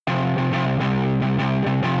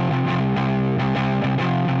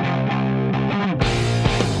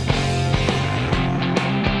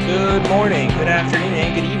morning, good afternoon,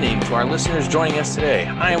 and good evening to our listeners joining us today.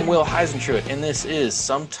 I am Will Heisentruitt, and this is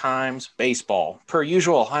Sometimes Baseball. Per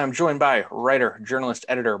usual, I am joined by writer, journalist,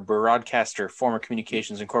 editor, broadcaster, former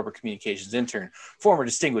communications and corporate communications intern, former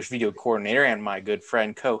distinguished video coordinator, and my good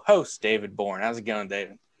friend, co-host, David Bourne. How's it going,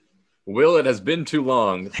 David? Will, it has been too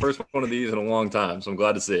long. The first one of these in a long time, so I'm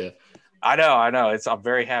glad to see you. I know. I'm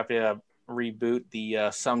very happy to reboot the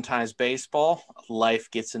Sometimes Baseball.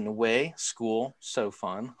 Life gets in the way. School, so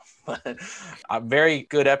fun. But a very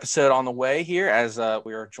good episode on the way here as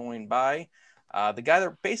we are joined by the guy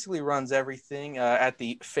that basically runs everything at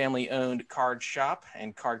the family-owned card shop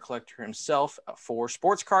and card collector himself for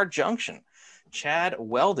Sports Card Junction, Chad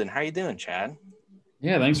Weldon. How you doing, Chad?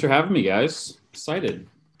 Yeah, thanks for having me, guys. Excited.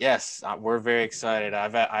 Yes, we're very excited.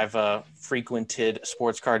 I've frequented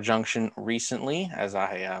Sports Card Junction recently as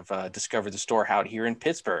I have discovered the store out here in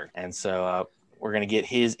Pittsburgh. And so we're going to get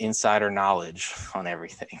his insider knowledge on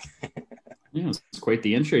everything. Yeah, it's quite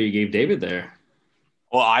the intro you gave David there.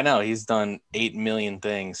 Well, I know he's done 8 million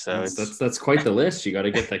things. So that's quite the list. You got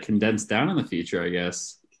to get that condensed down in the future, I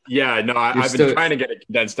guess. Yeah, no, I've been trying to get it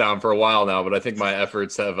condensed down for a while now, but I think my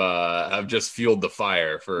efforts have just fueled the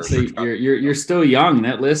fire for. So you're still young.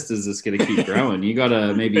 That list is just going to keep growing. You got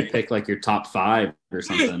to maybe pick like your top 5 or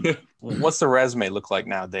something. What's the resume look like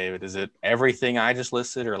now, David? Is it everything I just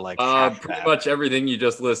listed, or like pretty much everything you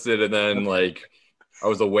just listed, and then like I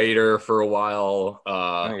was a waiter for a while.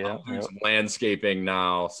 I'm doing some landscaping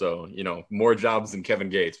now, so more jobs than Kevin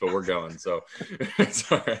Gates, but we're going. So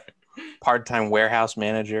it's all right. Part-time warehouse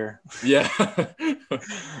manager. Yeah. All right,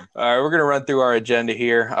 we're going to run through our agenda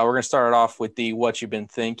here. We're going to start it off with the What You've Been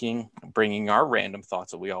Thinking, bringing our random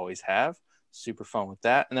thoughts that we always have. Super fun with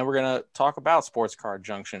that. And then we're going to talk about Sports Card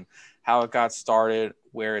Junction, how it got started,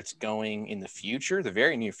 where it's going in the future, the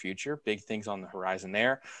very near future, big things on the horizon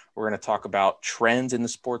there. We're going to talk about trends in the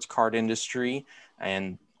sports card industry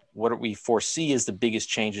and what we foresee as the biggest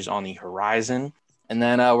changes on the horizon. And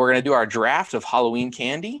then we're going to do our draft of Halloween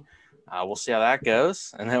candy. We'll see how that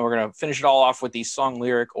goes. And then we're going to finish it all off with the song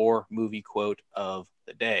lyric or movie quote of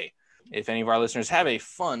the day. If any of our listeners have a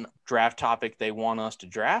fun draft topic they want us to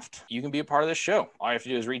draft, you can be a part of this show. All you have to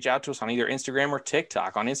do is reach out to us on either Instagram or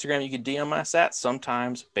TikTok. On Instagram, you can DM us at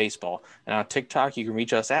Sometimes Baseball. And on TikTok, you can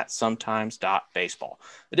reach us at sometimes.baseball.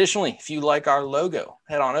 Additionally, if you like our logo,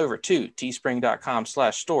 head on over to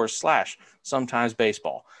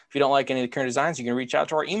teespring.com/stores/sometimesbaseball. If you don't like any of the current designs, you can reach out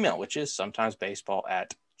to our email, which is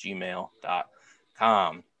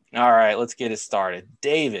sometimesbaseball@gmail.com. All right, let's get it started.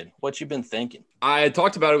 David, what you been thinking? I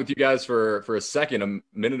talked about it with you guys for a second, a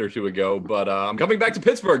minute or two ago, but I'm coming back to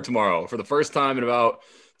Pittsburgh tomorrow for the first time in about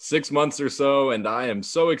 6 months or so, and I am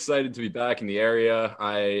so excited to be back in the area.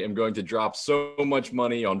 I am going to drop so much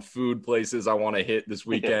money on food places I want to hit this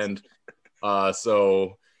weekend.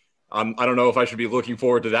 So I don't know if I should be looking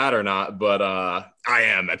forward to that or not, but I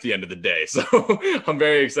am at the end of the day. So I'm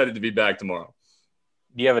very excited to be back tomorrow.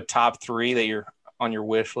 Do you have a top 3 that you're on your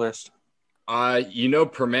wish list?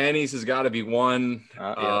 Permanis has got to be one.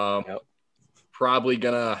 Yep. Probably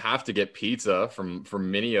gonna have to get pizza from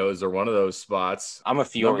Minio's or one of those spots. I'm a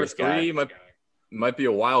Fiore's guy. Number 3 might be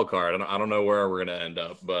a wild card. I don't know where we're gonna end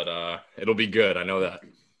up, but it'll be good. I know that.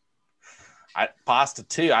 Pasta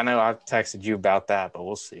too. I know I texted you about that, but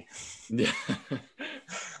we'll see. Yeah.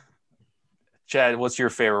 Chad, what's your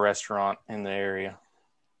favorite restaurant in the area?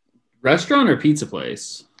 Restaurant or pizza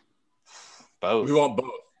place? Both. We want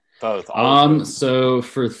both. Both. So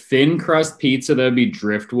for thin crust pizza, that'd be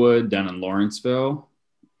Driftwood down in Lawrenceville.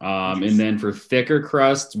 And then for thicker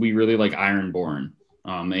crust, we really like Ironborn.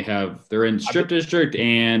 They're in Strip District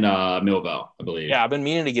and Millville, I believe. Yeah, I've been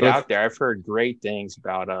meaning to get out there. I've heard great things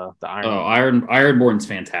about the Ironborn's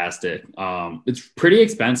fantastic. It's pretty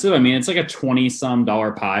expensive. I mean, it's like a $20-some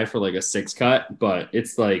pie for like a 6-cut, but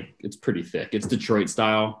it's pretty thick. It's Detroit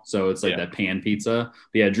style, so it's like that pan pizza.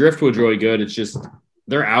 But yeah, Driftwood's really good. It's just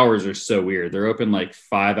their hours are so weird. They're open like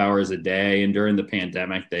 5 hours a day, and during the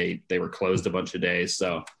pandemic, they were closed a bunch of days,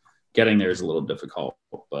 so getting there is a little difficult,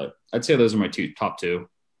 but I'd say those are my top 2.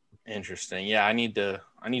 Interesting. Yeah, I need to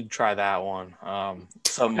try that one. I've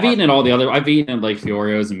eaten at all the other. I've eaten at like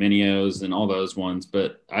Fiore's and Minio's and all those ones,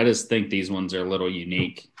 but I just think these ones are a little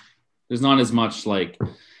unique. There's not as much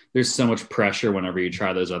there's so much pressure whenever you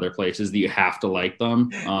try those other places that you have to like them.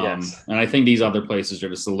 Yes. And I think these other places are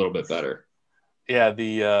just a little bit better. Yeah,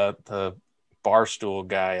 the Barstool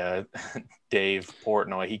guy, Dave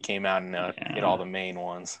Portnoy, he came out and hit all the main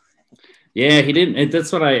ones. Yeah, he didn't.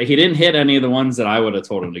 He didn't hit any of the ones that I would have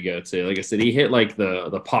told him to go to. Like I said, he hit like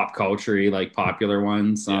the pop culture, like popular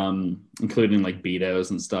ones, including like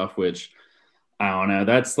Betos and stuff. Which I don't know.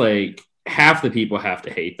 That's like half the people have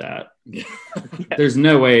to hate that. There's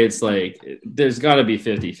no way it's like, there's got to be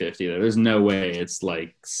 50-50 there. There's no way it's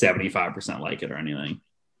like 75% like it or anything.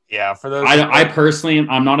 Yeah, for those, I personally,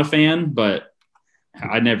 I'm not a fan, but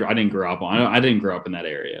I didn't grow up in that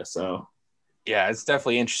area, so. Yeah, it's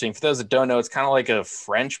definitely interesting. For those that don't know, it's kind of like a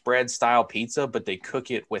French bread style pizza, but they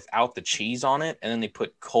cook it without the cheese on it, and then they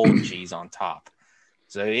put cold cheese on top.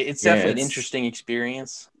 So it's definitely an interesting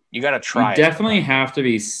experience. You got to try it. You definitely have to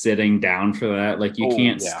be sitting down for that. Like, you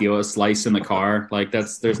can't steal a slice in the car. Like,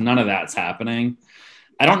 there's none of that's happening.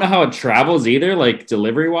 I don't know how it travels either, like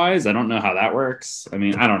delivery wise. I don't know how that works. I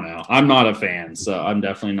mean, I don't know. I'm not a fan, so I'm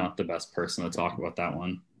definitely not the best person to talk about that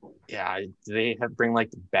one. Yeah, they have bring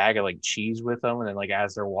like the bag of like cheese with them, and then like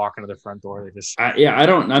as they're walking to the front door, they just I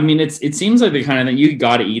don't. I mean, it seems like the kind of thing you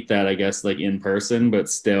got to eat that, I guess, like in person, but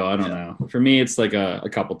still, I don't know. For me, it's like a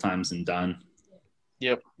couple times and done.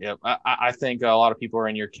 Yep. I think a lot of people are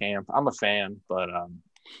in your camp. I'm a fan, but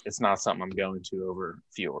it's not something I'm going to over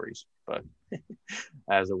Fiore's. But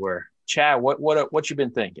as it were, Chad, what you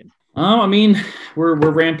been thinking? I mean, we're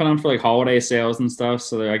ramping up for like holiday sales and stuff,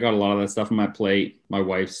 so I got a lot of that stuff on my plate. My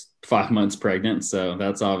wife's 5 months pregnant, so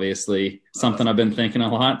that's obviously something I've been thinking a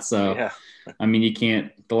lot. So, yeah. I mean, you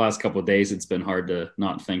can't. The last couple of days, it's been hard to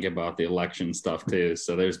not think about the election stuff too.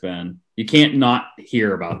 So you can't not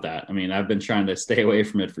hear about that. I mean, I've been trying to stay away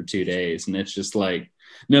from it for 2 days, and it's just like,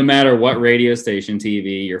 no matter what radio station,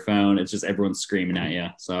 TV, your phone, it's just everyone's screaming at you.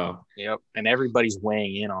 So yep, and everybody's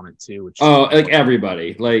weighing in on it too. Like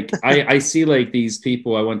everybody, like I see like these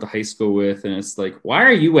people I went to high school with, and it's like, why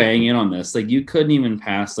are you weighing in on this? Like, you couldn't even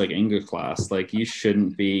pass like English class. Like, you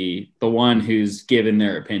shouldn't be the one who's given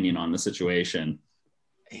their opinion on the situation.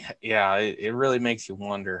 Yeah, it really makes you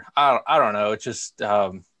wonder. I don't know. It's just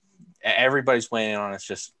everybody's weighing in on it. It's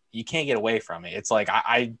just you can't get away from it. It's like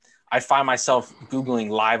I find myself Googling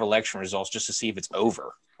live election results just to see if it's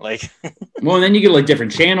over. Like, well, and then you get like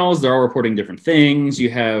different channels. They're all reporting different things. You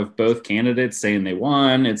have both candidates saying they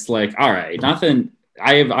won. It's like, all right, nothing.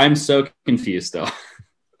 I'm so confused still.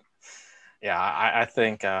 Yeah, I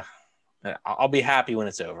think I'll be happy when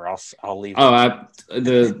it's over. I'll leave. Oh,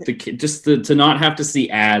 to not have to see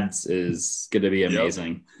ads is going to be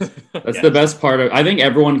amazing. Yep. That's the best part of. I think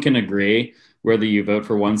everyone can agree, whether you vote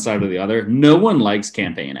for one side or the other, no one likes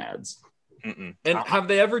campaign ads. Mm-mm. And have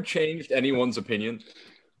they ever changed anyone's opinion?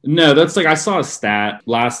 No, that's like, I saw a stat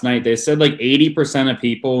last night. They said like 80% of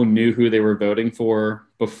people knew who they were voting for,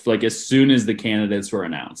 like as soon as the candidates were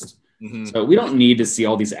announced. Mm-hmm. So we don't need to see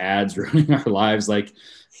all these ads ruining our lives. Like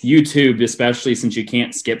YouTube, especially since you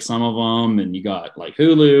can't skip some of them, and you got like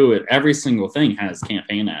Hulu, and every single thing has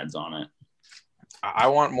campaign ads on it. I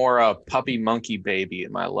want more puppy monkey baby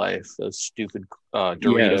in my life. Those stupid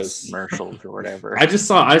Doritos commercials or whatever. I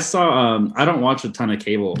saw I don't watch a ton of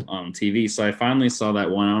cable TV, so I finally saw that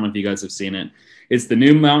one. I don't know if you guys have seen it. It's the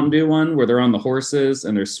new Mountain Dew one where they're on the horses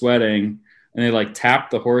and they're sweating, and they like tap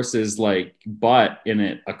the horse's like butt in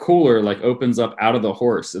it. A cooler like opens up out of the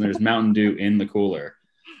horse, and there's Mountain Dew in the cooler.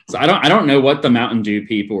 So I don't know what the Mountain Dew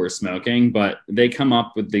people were smoking, but they come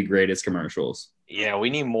up with the greatest commercials. Yeah, we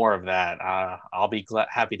need more of that. I'll be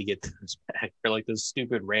happy to get those back. For like those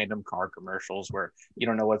stupid random car commercials where you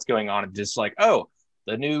don't know what's going on, and just like, oh,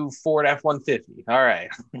 the new Ford F-150. All right.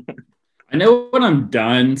 I know what I'm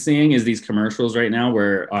done seeing is these commercials right now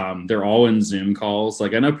where they're all in Zoom calls.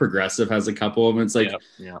 Like, I know Progressive has a couple of them. It's like,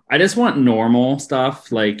 I just want normal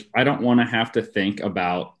stuff. Like, I don't want to have to think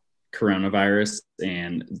about coronavirus,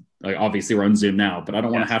 and like obviously we're on Zoom now, but I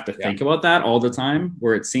don't want to have to think about that all the time,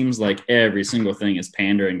 where it seems like every single thing is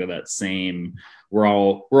pandering to that same, we're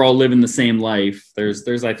all living the same life.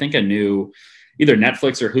 There's I think a new either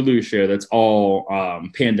Netflix or Hulu show that's all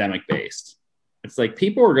pandemic based. It's like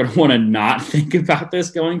people are going to want to not think about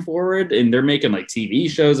this going forward, and they're making like TV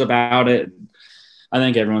shows about it. I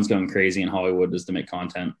think everyone's going crazy in Hollywood just to make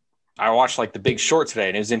content. I watched like The Big Short today,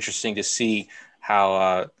 and it was interesting to see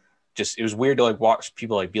how it was weird to like watch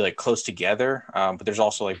people like be like close together. But there's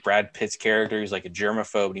also like Brad Pitt's character. He's like a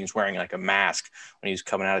germaphobe, and he was wearing like a mask when he was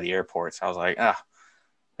coming out of the airport. So I was like,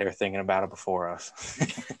 they were thinking about it before us.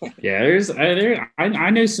 Yeah, I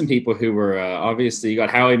know some people who were obviously, you got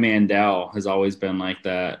Howie Mandel has always been like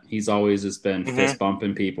that. He's always just been fist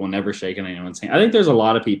bumping people, never shaking anyone's hand. I think there's a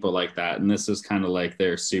lot of people like that, and this is kind of like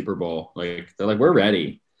their Super Bowl. Like, they're like, we're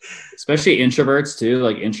ready. Especially introverts too,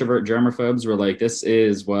 like introvert germaphobes were like, this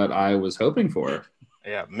is what I was hoping for.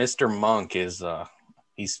 Yeah, Mr. Monk is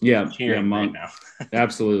he's Monk right now.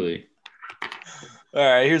 Absolutely. All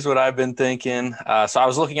right, here's what I've been thinking. So I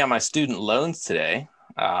was looking at my student loans today.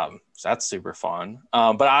 So that's super fun.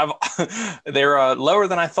 But they're lower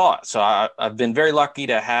than I thought. So I've been very lucky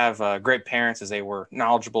to have great parents, as they were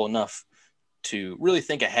knowledgeable enough to really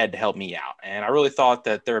think ahead to help me out. And I really thought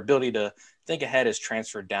that their ability to think ahead has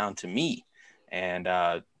transferred down to me. And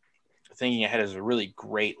thinking ahead is a really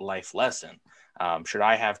great life lesson. Should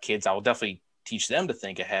I have kids, I will definitely teach them to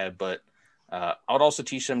think ahead, but I would also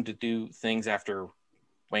teach them to do things after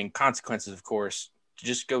weighing consequences, of course, to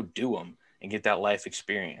just go do them and get that life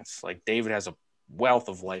experience. Like David has a wealth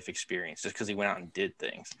of life experience just because he went out and did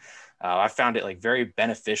things. I found it like very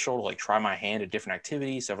beneficial to like try my hand at different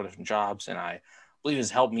activities, several different jobs, and I believe has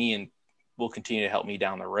helped me and will continue to help me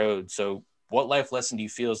down the road. So what life lesson do you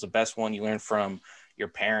feel is the best one you learned from your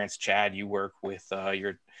parents? Chad, you work with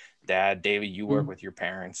your dad. David, you work with your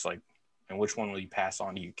parents. Like, and which one will you pass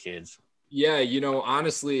on to your kids? Yeah,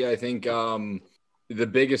 honestly, I think the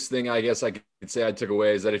biggest thing I guess I could say I took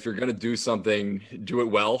away is that if you're going to do something, do it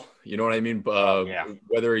well. You know what I mean?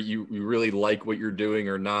 Whether you really like what you're doing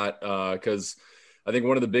or not, because I think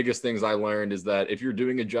one of the biggest things I learned is that if you're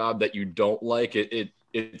doing a job that you don't like,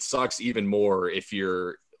 it sucks even more if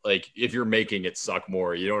you're making it suck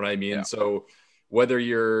more. You know what I mean? Yeah. So whether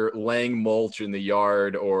you're laying mulch in the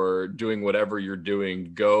yard or doing whatever you're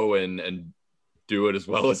doing, go and do it as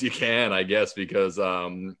well as you can, I guess, because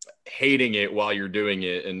hating it while you're doing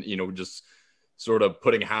it and, just sort of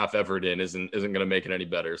putting half effort in isn't going to make it any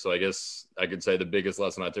better. So I guess I could say the biggest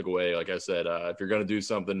lesson I took away, like I said, if you're going to do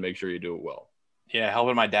something, make sure you do it well. Yeah,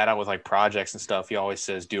 helping my dad out with like projects and stuff. He always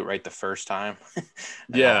says, do it right the first time.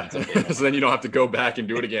 Yeah. So then you don't have to go back and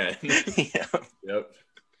do it again. Yeah. Yep.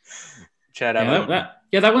 Chad,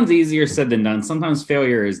 that one's easier said than done. Sometimes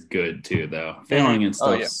failure is good too, though. Failing and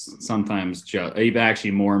stuff sometimes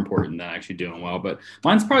actually more important than actually doing well. But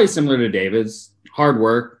mine's probably similar to David's. Hard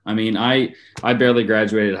work. I mean, I barely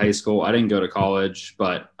graduated high school. I didn't go to college,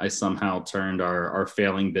 but I somehow turned our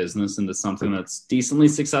failing business into something that's decently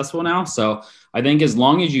successful now. So I think as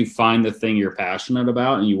long as you find the thing you're passionate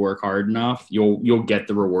about and you work hard enough, you'll get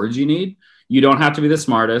the rewards you need. You don't have to be the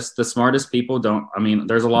smartest. The smartest people don't. I mean,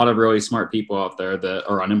 there's a lot of really smart people out there that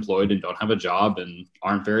are unemployed and don't have a job and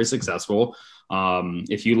aren't very successful.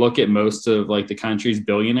 If you look at most of like the country's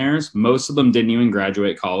billionaires, most of them didn't even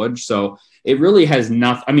graduate college. So it really has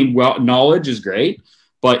nothing. I mean, well, knowledge is great,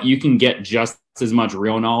 but you can get just as much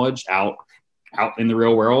real knowledge out in the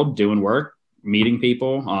real world, doing work, meeting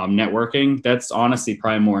people, networking. That's honestly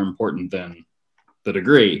probably more important than the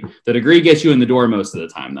degree. The degree gets you in the door most of the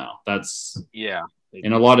time, though. That's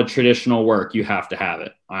in a lot of traditional work, you have to have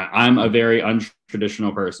it. I'm a very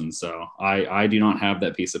untraditional person, so I do not have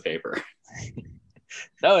that piece of paper.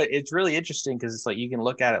 No, it's really interesting because it's like you can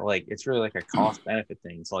look at it like it's really like a cost benefit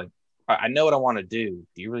thing. It's like, I know what I want to do.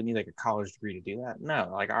 Do you really need like a college degree to do that? No,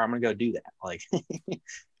 like, all right, I'm gonna go do that. Like,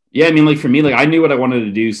 yeah, I mean, like for me, like I knew what I wanted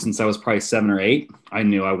to do since I was probably 7 or 8. I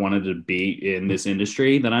knew I wanted to be in this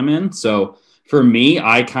industry that I'm in. So for me,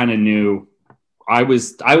 I kind of knew I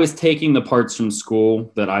was taking the parts from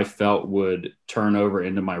school that I felt would turn over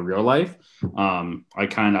into my real life. I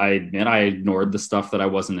admit I ignored the stuff that I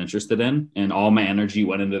wasn't interested in, and all my energy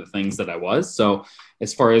went into the things that I was. So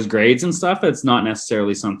as far as grades and stuff, it's not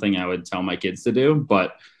necessarily something I would tell my kids to do.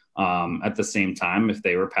 But at the same time, if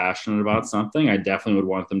they were passionate about something, I definitely would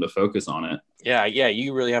want them to focus on it. Yeah.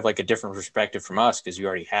 You really have like a different perspective from us because you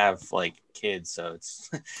already have like kids. So it's.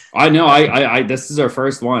 I know. I this is our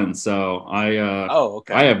first one, so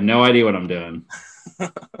okay. I have no idea what I'm doing.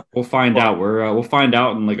 We'll find out. We'll find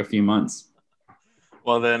out in like a few months.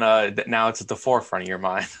 Well, then now it's at the forefront of your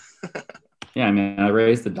mind. Yeah, I mean, I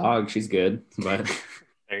raised the dog. She's good, but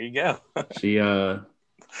there you go. she's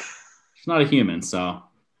not a human, so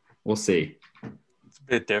we'll see. It's a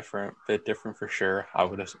bit different for sure. I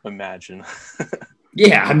would imagine.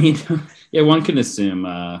 Yeah, I mean, yeah, one can assume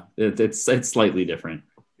it's slightly different.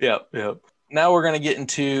 Yep. Now we're going to get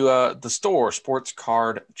into the store, Sports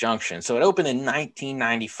Card Junction. So it opened in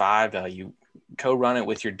 1995. You co-run it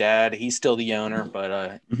with your dad. He's still the owner,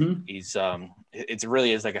 but he's it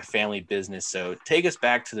really is like a family business. So take us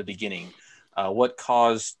back to the beginning. What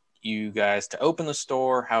caused you guys to open the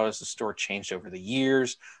store? How has the store changed over the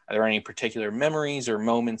years? Are there any particular memories or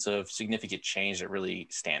moments of significant change that really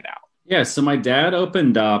stand out? Yeah, so my dad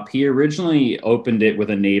opened up. He originally opened it with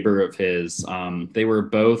a neighbor of his. They were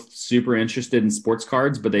both super interested in sports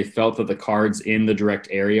cards, but they felt that the cards in the direct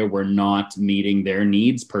area were not meeting their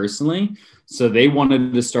needs personally. So they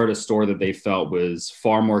wanted to start a store that they felt was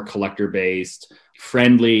far more collector-based,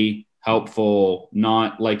 friendly, helpful,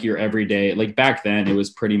 not like your everyday. Like back then, it was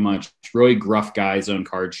pretty much really gruff guys own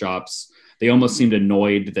card shops. They almost seemed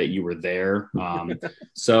annoyed that you were there.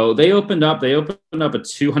 So they opened up a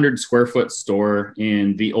 200 square foot store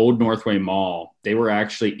in the old Northway Mall. They were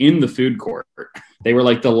actually in the food court. They were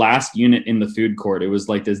like the last unit in the food court. It was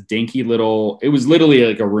like this dinky little, it was literally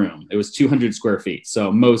like a room. It was 200 square feet.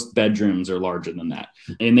 So most bedrooms are larger than that.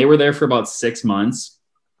 And they were there for about 6 months.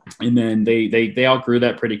 And then they outgrew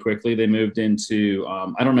that pretty quickly. They moved into,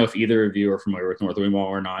 I don't know if either of you are familiar with Northway Mall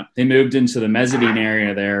or not. They moved into the mezzanine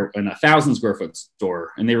area there in a 1,000 square foot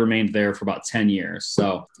store, and they remained there for about 10 years.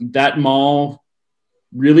 So that mall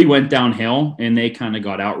really went downhill, and they kind of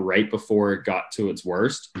got out right before it got to its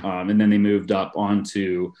worst. And then they moved up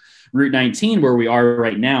onto Route 19, where we are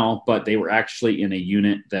right now, but they were actually in a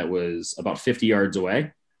unit that was about 50 yards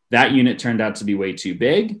away. That unit turned out to be way too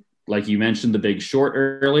big. Like you mentioned, The Big Short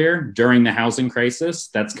earlier, during the housing crisis,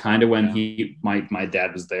 that's kind of when my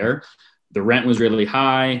dad was there. The rent was really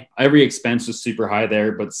high. Every expense was super high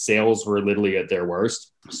there, but sales were literally at their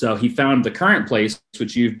worst. So he found the current place,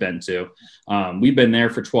 which you've been to. We've been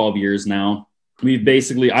there for 12 years now.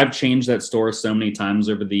 I've changed that store so many times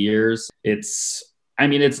over the years. It's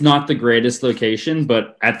not the greatest location,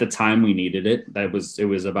 but at the time we needed it. It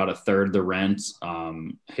was about a third the rent.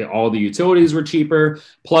 All the utilities were cheaper.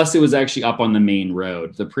 Plus, it was actually up on the main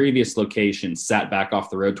road. The previous location sat back off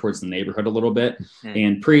the road towards the neighborhood a little bit. Mm-hmm.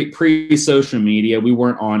 And pre social media, we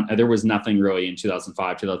weren't on. There was nothing really in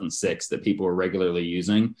 2005, 2006 that people were regularly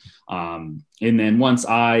using. And then once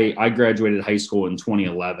I graduated high school in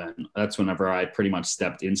 2011, that's whenever I pretty much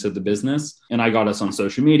stepped into the business, and I got us on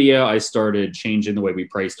social media. I started changing the way we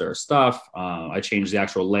priced our stuff. I changed the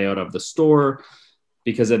actual layout of the store,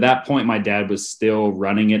 because at that point, my dad was still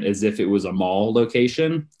running it as if it was a mall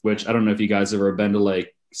location, which I don't know if you guys have ever been to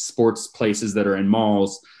like sports places that are in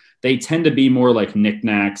malls. They tend to be more like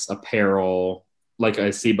knickknacks, apparel, like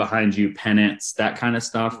I see behind you, pennants, that kind of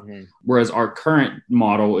stuff. Mm-hmm. Whereas our current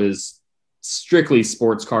model is strictly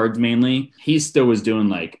sports cards mainly. He still was doing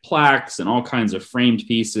like plaques and all kinds of framed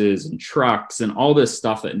pieces and trucks and all this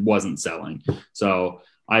stuff that wasn't selling. So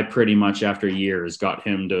I pretty much, after years, got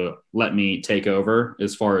him to let me take over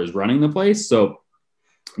as far as running the place. So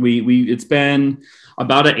it's been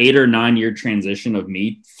about an 8 or 9 year transition of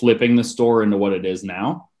me flipping the store into what it is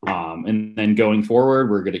now. And then going forward,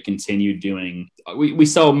 we're going to continue doing, we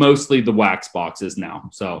sell mostly the wax boxes now.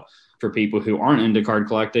 So for people who aren't into card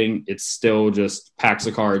collecting, it's still just packs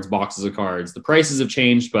of cards, boxes of cards. The prices have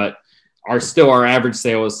changed, but our average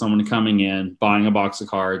sale is someone coming in, buying a box of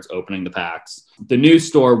cards, opening the packs. The new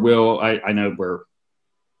store I know we're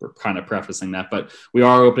kind of prefacing that, but we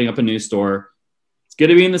are opening up a new store. It's going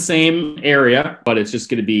to be in the same area, but it's just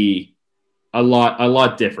going to be a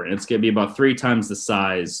lot different. It's going to be about 3 times the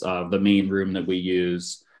size of the main room that we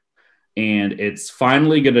use. And it's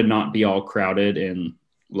finally going to not be all crowded and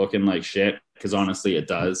looking like shit, because honestly it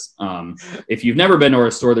does. If you've never been to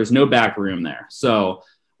our store, there's no back room there. So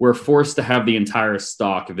we're forced to have the entire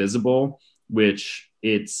stock visible, which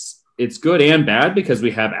it's good and bad, because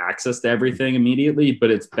we have access to everything immediately, but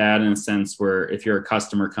it's bad in a sense where if you're a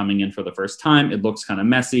customer coming in for the first time, it looks kind of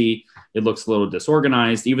messy. It looks a little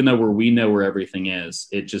disorganized, even though we know where everything is.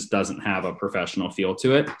 It just doesn't have a professional feel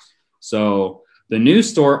to it. So the new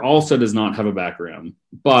store also does not have a back room,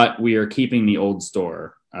 but we are keeping the old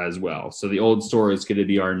store as well. So the old store is going to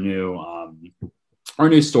be our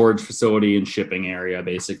new storage facility and shipping area,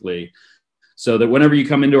 basically. So that whenever you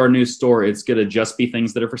come into our new store, it's going to just be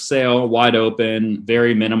things that are for sale, wide open,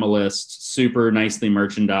 very minimalist, super nicely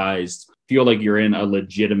merchandised. Feel like you're in a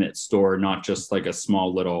legitimate store, not just like a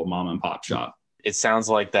small little mom and pop shop. It sounds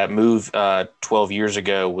like that move 12 years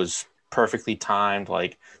ago was perfectly timed.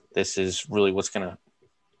 Like, this is really what's going to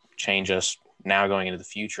change us now going into the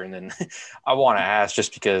future. And then I want to ask,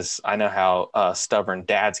 just because I know how stubborn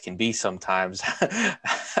dads can be sometimes,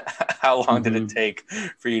 how long did it take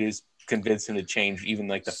for you to convince him to change even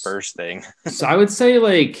like the first thing? So I would say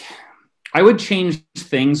I would change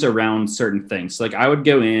things around certain things. Like I would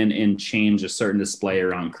go in and change a certain display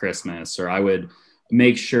around Christmas, or I would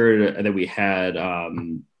make sure that we had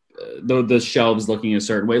the shelves looking a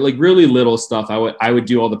certain way, like really little stuff. I would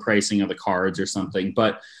do all the pricing of the cards or something,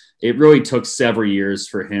 but it really took several years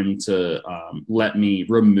for him to let me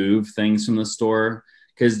remove things from the store.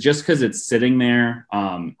 Because it's sitting there,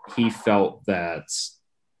 he felt that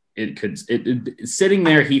sitting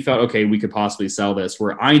there, he felt, okay, we could possibly sell this,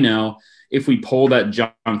 where I know if we pull that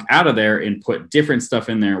junk out of there and put different stuff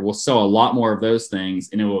in there, we'll sell a lot more of those things,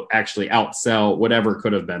 and it will actually outsell whatever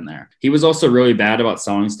could have been there. He was also really bad about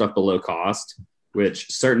selling stuff below cost,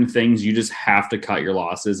 which certain things you just have to cut your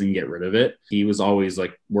losses and get rid of it. He was always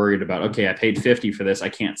like worried about, okay, I paid $50 for this, I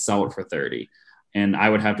can't sell it for $30. And I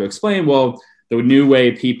would have to explain, well, the new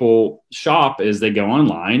way people shop is they go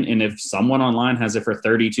online. And if someone online has it for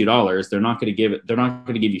 $32, they're not going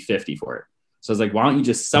to give you 50 for it. So I was like, why don't you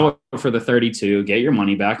just sell it for the 32, get your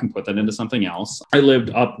money back and put that into something else. I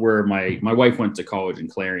lived up where my wife went to college in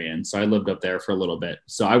Clarion. So I lived up there for a little bit.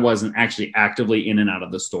 So I wasn't actually actively in and out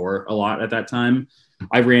of the store a lot at that time.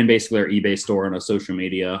 I ran basically our eBay store and a social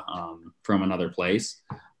media from another place.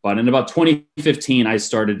 But in about 2015, I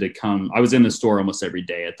was in the store almost every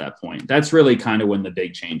day at that point. That's really kind of when the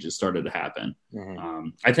big changes started to happen. Mm-hmm.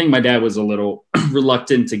 I think my dad was a little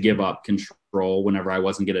reluctant to give up control whenever I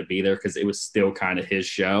wasn't going to be there because it was still kind of his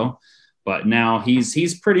show. But now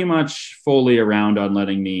he's pretty much fully around on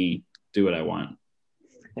letting me do what I want.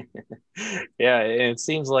 Yeah, and it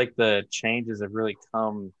seems like the changes have really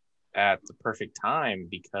come at the perfect time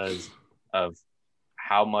because of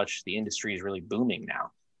how much the industry is really booming now.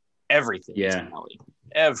 Everything is selling.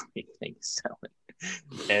 Everything is selling.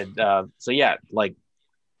 And so, yeah, like,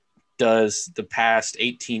 does the past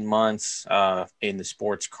 18 months in the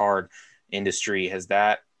sports card industry, has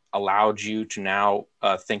that allowed you to now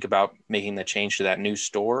think about making the change to that new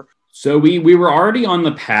store? So we were already on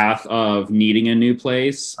the path of needing a new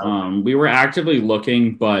place. We were actively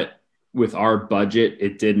looking, but with our budget,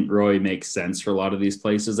 it didn't really make sense for a lot of these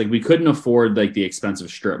places. Like, we couldn't afford like the expensive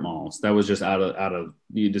strip malls. That was just out of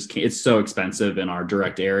you just can't. It's so expensive in our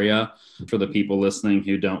direct area. For the people listening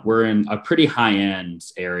who don't, we're in a pretty high end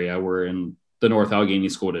area. We're in the North Allegheny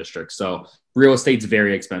School District, so real estate's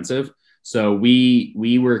very expensive. So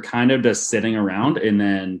we were kind of just sitting around, and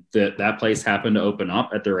then that place happened to open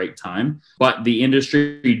up at the right time. But the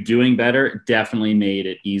industry doing better definitely made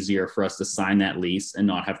it easier for us to sign that lease and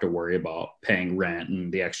not have to worry about paying rent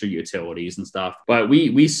and the extra utilities and stuff. But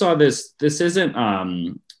we saw this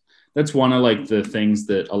isn't that's one of like the things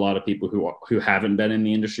that a lot of people who haven't been in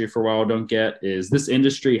the industry for a while don't get, is this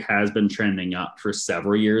industry has been trending up for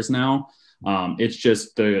several years now. It's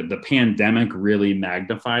just the pandemic really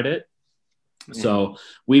magnified it. So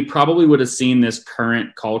we probably would have seen this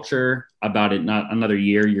current culture about it not another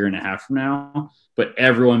year and a half from now, but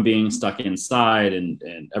everyone being stuck inside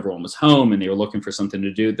and everyone was home and they were looking for something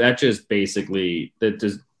to do. It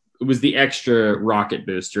was the extra rocket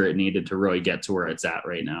booster it needed to really get to where it's at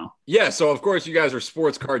right now. Yeah, so of course you guys are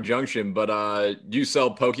Sports Card Junction, but do you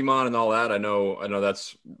sell Pokemon and all that? I know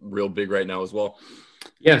that's real big right now as well.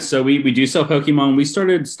 Yeah, so we do sell Pokemon. We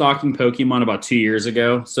started stocking Pokemon about 2 years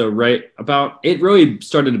ago. So it really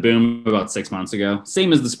started to boom about 6 months ago.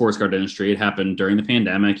 Same as the sports card industry. It happened during the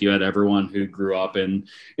pandemic. You had everyone who grew up in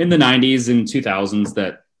the 90s and 2000s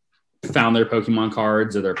that found their Pokemon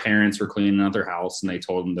cards, or their parents were cleaning out their house and they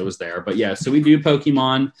told them that was there. But yeah, so we do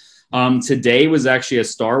Pokemon. Today was actually a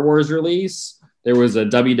Star Wars release. There was a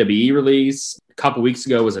WWE release. A couple weeks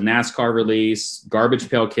ago was a NASCAR release. Garbage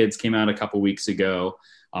Pail Kids came out a couple weeks ago.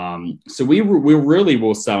 So we really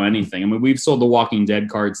will sell anything. I mean, we've sold the Walking Dead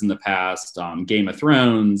cards in the past, Game of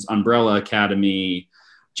Thrones, Umbrella Academy,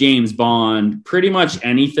 James Bond, pretty much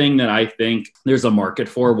anything that I think there's a market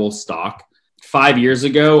for, we'll stock. 5 years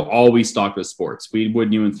ago, all we stocked was sports. We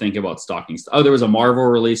wouldn't even think about stocking. Oh, there was a Marvel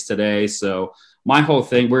release today. So my whole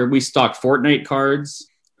thing, where we stocked Fortnite cards.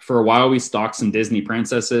 For a while, we stocked some Disney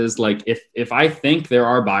princesses. Like, if I think there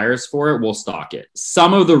are buyers for it, we'll stock it.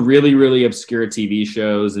 Some of the really, really obscure TV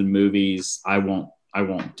shows and movies, I won't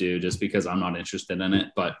do, just because I'm not interested in it.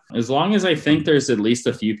 But as long as I think there's at least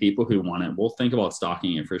a few people who want it, we'll think about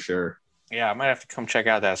stocking it for sure. Yeah, I might have to come check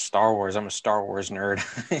out that Star Wars. I'm a Star Wars nerd.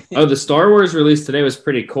 Oh, the Star Wars release today was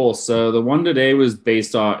pretty cool. So the one today was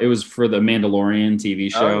it was for the Mandalorian TV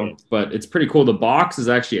show, but it's pretty cool. The box is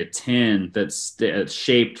actually a tin that's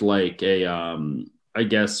shaped like a, I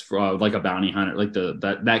guess, like a bounty hunter, like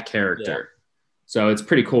that character. Yeah. So it's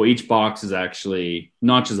pretty cool. Each box is actually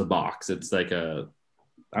not just a box. It's like I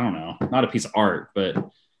don't know, not a piece of art, but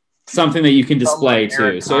something that you can display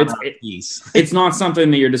too. So it's not something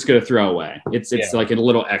that you're just going to throw away. It's like a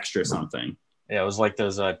little extra something. Yeah, it was like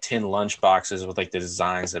those tin lunch boxes with like the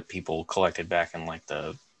designs that people collected back in like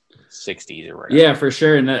the 60s or whatever. Yeah, for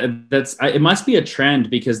sure. And it must be a trend,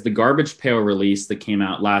 because the Garbage Pail release that came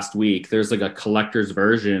out last week, there's like a collector's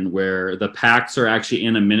version where the packs are actually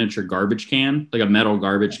in a miniature garbage can, like a metal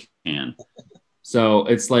garbage can. So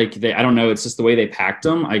it's like I don't know, it's just the way they packed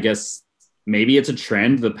them. I guess maybe it's a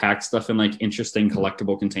trend to pack stuff in like interesting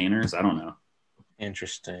collectible containers. I don't know.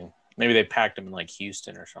 Interesting. Maybe they packed them in like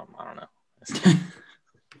Houston or something. I don't know.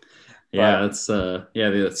 Yeah, it's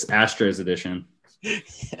Astros edition.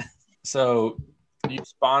 Yeah. So you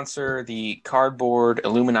sponsor the Cardboard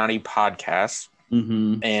Illuminati podcast.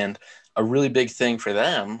 Mm-hmm. And a really big thing for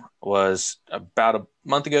them was about a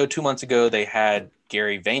month ago, 2 months ago, they had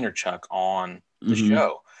Gary Vaynerchuk on the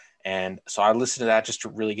show. And so I listened to that just to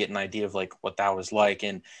really get an idea of like what that was like.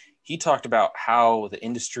 And he talked about how the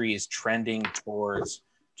industry is trending towards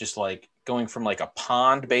just like going from like a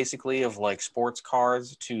pond basically of like sports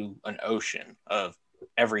cards to an ocean of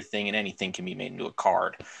everything and anything can be made into a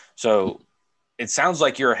card. So it sounds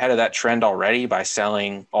like you're ahead of that trend already by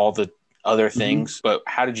selling all the other things, but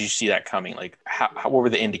how did you see that coming? Like what were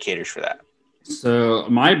the indicators for that? So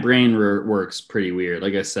my brain works pretty weird.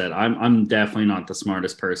 Like I said, I'm definitely not the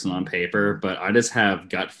smartest person on paper, but I just have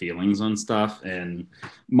gut feelings on stuff. And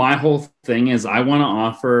my whole thing is I want to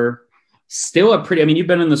offer still a pretty, I mean, you've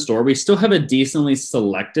been in the store. We still have a decently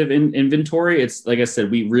selective inventory. It's like I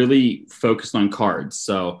said, we really focused on cards.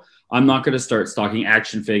 So I'm not going to start stocking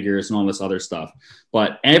action figures and all this other stuff,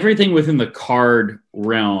 but everything within the card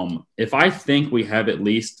realm, if I think we have at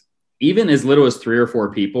least even as little as 3 or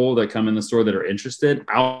 4 people that come in the store that are interested,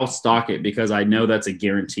 I'll stock it because I know that's a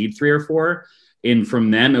guaranteed 3 or 4. And from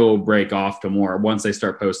them, it will break off to more once they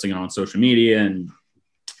start posting it on social media and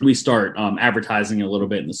we start advertising a little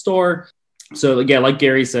bit in the store. So again, like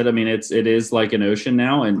Gary said, I mean, it is like an ocean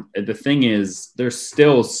now. And the thing is, there's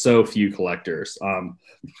still so few collectors.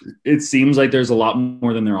 It seems like there's a lot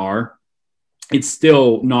more than there are. It's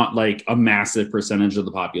still not like a massive percentage of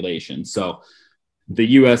the population. So the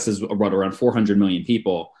US is around 400 million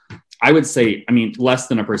people. I would say, I mean, less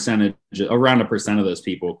than a percentage, around 1% of those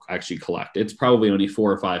people actually collect. It's probably only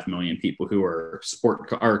 4 or 5 million people who are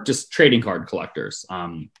just trading card collectors.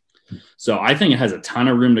 So I think it has a ton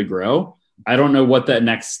of room to grow. I don't know what that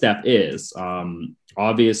next step is.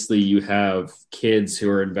 Obviously you have kids who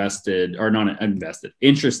are interested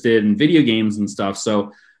in video games and stuff.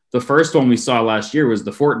 So the first one we saw last year was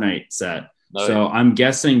the Fortnite set. Oh, so yeah. I'm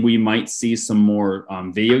guessing we might see some more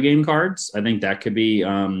video game cards. I think that could be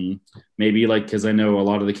maybe like, because I know a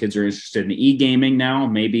lot of the kids are interested in e-gaming now.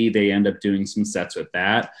 Maybe they end up doing some sets with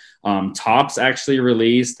that. Topps actually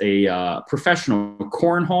released a professional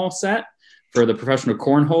cornhole set for the Professional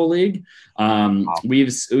Cornhole League.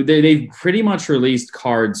 They've pretty much released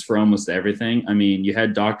cards for almost everything. I mean, you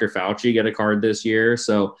had Dr. Fauci get a card this year.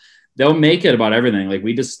 So they'll make it about everything. Like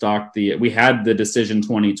we just stocked we had the Decision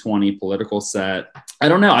 2020 political set. I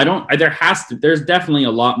don't know. There's definitely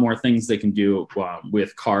a lot more things they can do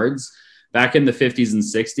with cards. Back in the 50s and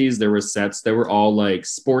 60s, there were sets that were all like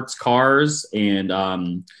sports cars.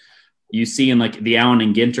 And you see in like the Allen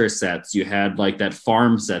and Ginter sets, you had like that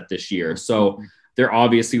farm set this year. So there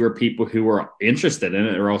obviously were people who were interested in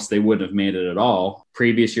it or else they wouldn't have made it at all.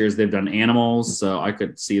 Previous years, they've done animals. So I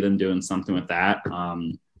could see them doing something with that.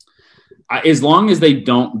 As long as they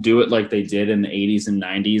don't do it like they did in the 80s and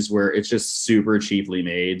 90s, where it's just super cheaply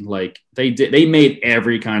made. Like they made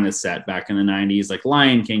every kind of set back in the 90s. Like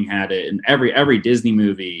Lion King had it, and every Disney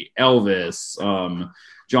movie, Elvis,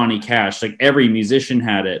 Johnny Cash, like every musician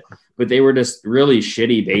had it, but they were just really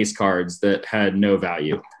shitty base cards that had no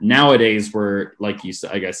value. Nowadays, like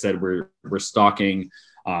I said, we're stocking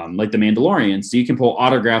like the Mandalorian. So you can pull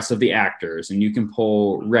autographs of the actors and you can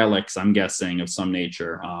pull relics, I'm guessing, of some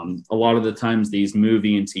nature. A lot of the times these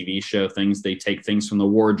movie and TV show things, they take things from the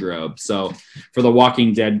wardrobe. So for the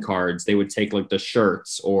Walking Dead cards, they would take like the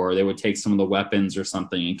shirts or they would take some of the weapons or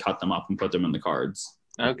something and cut them up and put them in the cards.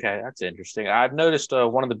 Okay, that's interesting. I've noticed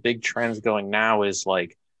one of the big trends going now is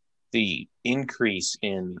like the increase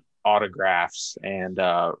in autographs and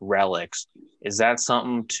relics. Is that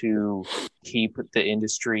something to keep the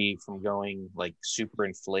industry from going like super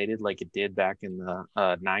inflated like it did back in the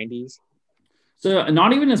 90s? So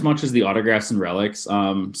not even as much as the autographs and relics.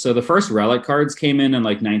 So the first relic cards came in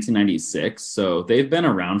like 1996. So they've been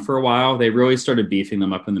around for a while. They really started beefing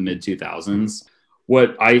them up in the mid 2000s.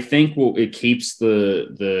 What I think it keeps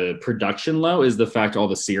the production low is the fact all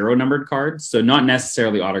the serial numbered cards. So not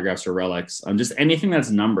necessarily autographs or relics, just anything that's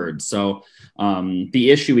numbered. So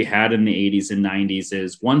the issue we had in the 80s and 90s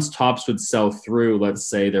is once Topps would sell through, let's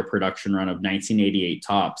say their production run of 1988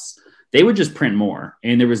 Topps, they would just print more.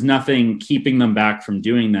 And there was nothing keeping them back from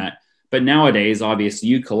doing that. But nowadays, obviously,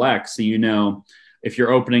 you collect. So you know if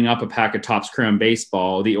you're opening up a pack of Topps Chrome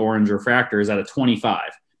Baseball, the orange refractor is at a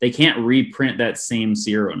 25. They can't reprint that same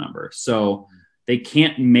serial number. So they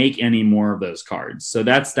can't make any more of those cards. So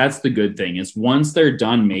that's the good thing is once they're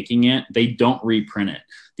done making it, they don't reprint it.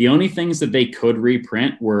 The only things that they could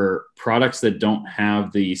reprint were products that don't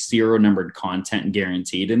have the serial numbered content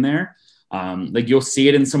guaranteed in there. Like you'll see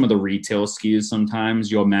it in some of the retail SKUs.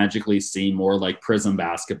 Sometimes you'll magically see more like Prism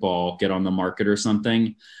basketball get on the market or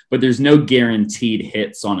something, but there's no guaranteed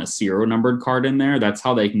hits on a serial numbered card in there. That's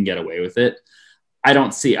how they can get away with it. I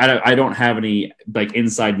don't have any like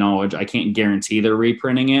inside knowledge. I can't guarantee they're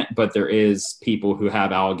reprinting it, but there is people who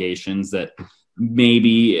have allegations that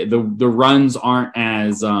maybe the runs aren't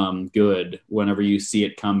as good whenever you see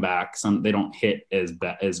it come back. They don't hit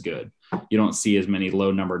as good. You don't see as many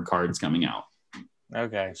low numbered cards coming out.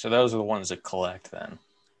 Okay, so those are the ones that collect then.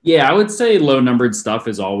 Yeah, I would say low numbered stuff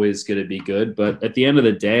is always going to be good, but at the end of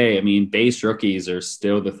the day, I mean, base rookies are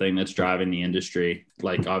still the thing that's driving the industry.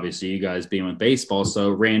 Like obviously you guys being with baseball, so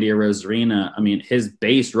Randy Arozarena, I mean, his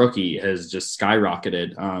base rookie has just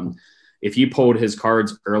skyrocketed. If you pulled his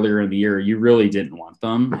cards earlier in the year, you really didn't want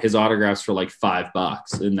them. His autographs were like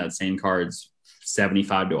 $5, and that same card's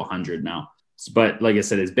 75 to 100 now. But like I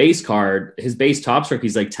said, his base Topps rookie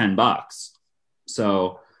is like $10.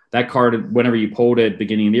 So that card, whenever you pulled it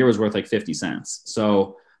beginning of the year, was worth like 50 cents.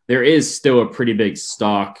 So there is still a pretty big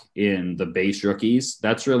stock in the base rookies.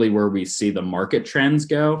 That's really where we see the market trends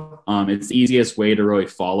go. It's the easiest way to really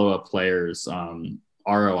follow a player's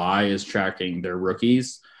ROI is tracking their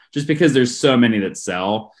rookies, just because there's so many that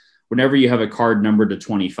sell. Whenever you have a card numbered to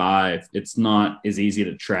 25, it's not as easy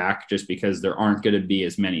to track just because there aren't going to be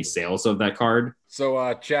as many sales of that card.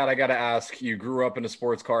 So, Chad, I got to ask, you grew up in a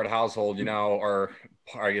sports card household, you know, or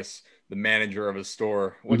I guess the manager of a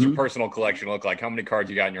store. What's your personal collection look like? How many cards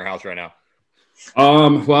you got in your house right now?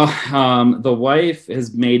 The wife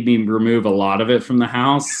has made me remove a lot of it from the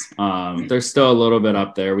house. There's still a little bit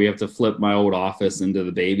up there. We have to flip my old office into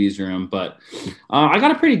the baby's room, but I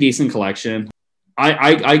got a pretty decent collection.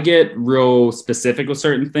 I get real specific with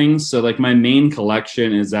certain things. So like my main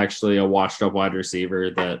collection is actually a washed up wide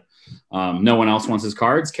receiver that no one else wants his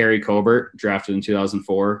cards. Kerry Colbert, drafted in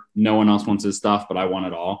 2004. No one else wants his stuff, but I want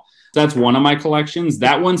it all. That's one of my collections.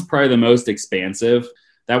 That one's probably the most expansive.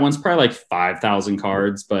 That one's probably like 5,000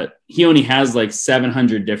 cards, but he only has like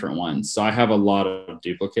 700 different ones. So I have a lot of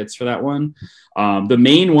duplicates for that one. The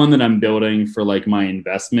main one that I'm building for like my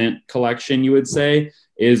investment collection, you would say,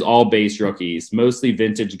 is all base rookies, mostly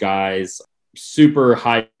vintage guys, super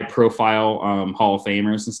high profile Hall of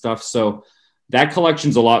Famers and stuff. So that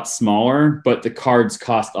collection's a lot smaller, but the cards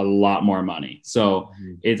cost a lot more money. So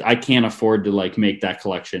I can't afford to like make that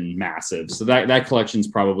collection massive. So that collection's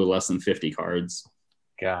probably less than 50 cards.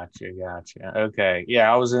 Gotcha. Okay.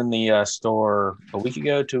 Yeah, I was in the store a week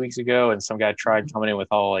ago, 2 weeks ago, and some guy tried coming in with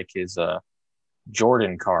all like his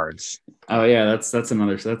Jordan cards. Oh yeah, that's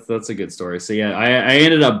a good story. So yeah, I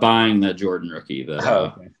ended up buying that Jordan rookie.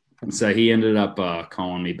 Okay. So he ended up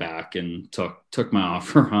calling me back and took my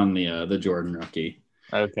offer on the Jordan rookie.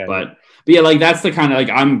 Okay. But yeah, like that's the kind of like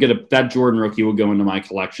that Jordan rookie will go into my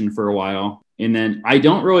collection for a while. And then I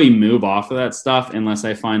don't really move off of that stuff unless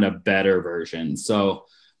I find a better version. So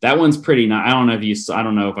that one's pretty nice. I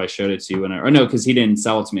don't know if I showed it to you because he didn't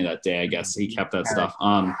sell it to me that day. I guess he kept that stuff.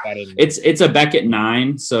 It's a Beckett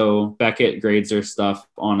 9. So Beckett grades their stuff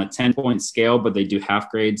on a 10-point scale, but they do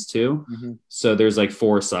half grades too. Mm-hmm. So there's like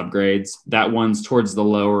 4 subgrades. That one's towards the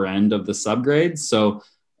lower end of the subgrades. So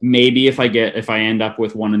maybe if I end up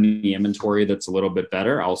with one in the inventory that's a little bit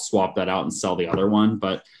better, I'll swap that out and sell the other one.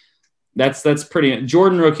 But that's pretty.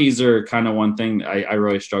 Jordan rookies are kind of one thing I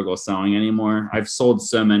really struggle selling anymore. I've sold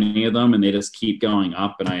so many of them and they just keep going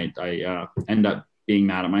up, and I end up being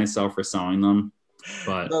mad at myself for selling them.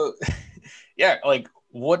 But so, yeah, like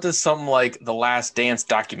what does something like the Last Dance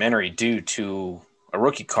documentary do to a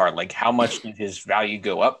rookie card? Like how much did his value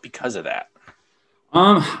go up because of that?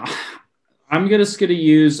 I'm just gonna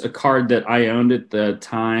use a card that I owned at the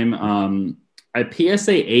time. A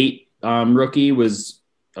PSA 8 rookie was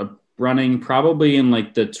running probably in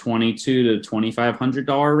like the $2,200 to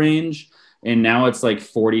 $2,500 range, and now it's like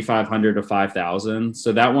 $4,500 to $5,000.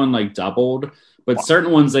 So that one like doubled. But wow.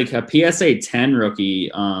 Certain ones like a PSA 10 rookie,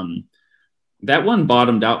 that one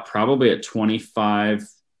bottomed out probably at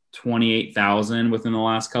 28,000 within the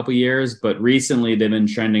last couple of years, but recently they've been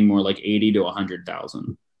trending more like 80 to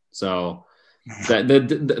 100,000. So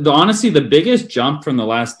the honestly, the biggest jump from the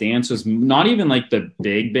Last Dance was not even like the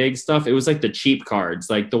big stuff. It was like the cheap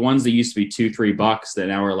cards, like the ones that used to be $2-3 that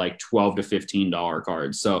now are like $12 to $15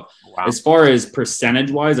 cards. So wow. As far as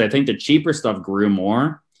percentage wise, I think the cheaper stuff grew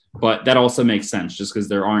more, but that also makes sense just because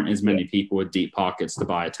there aren't as many people with deep pockets to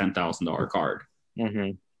buy a $10,000 card.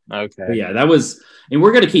 Mm-hmm. Okay. But yeah, that was, and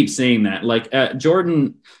we're going to keep seeing that. Like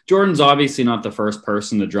Jordan's obviously not the first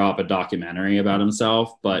person to drop a documentary about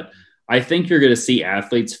himself, but I think you're going to see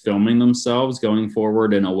athletes filming themselves going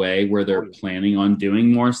forward in a way where they're planning on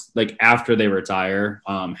doing more, like after they retire,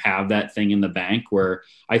 have that thing in the bank where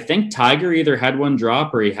I think Tiger either had one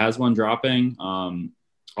drop or he has one dropping.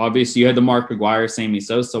 Obviously you had the Mark McGwire, Sammy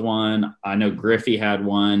Sosa one. I know Griffey had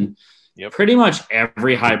one. Yep. Pretty much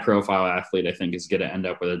every high-profile athlete, I think, is going to end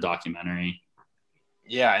up with a documentary.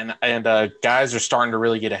 Yeah, and guys are starting to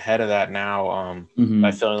really get ahead of that now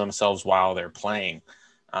by filming themselves while they're playing,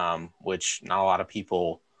 which not a lot of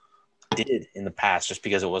people did in the past just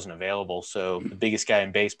because it wasn't available. So the biggest guy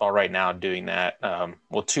in baseball right now doing that,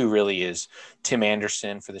 two really, is Tim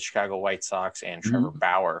Anderson for the Chicago White Sox and Trevor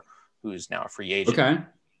Bauer, who's now a free agent. Okay.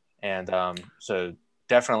 And so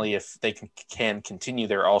definitely if they can continue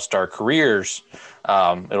their all-star careers,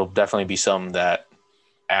 it'll definitely be some that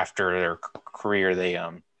after their career they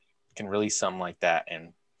can release something like that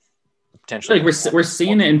and potentially. Like we're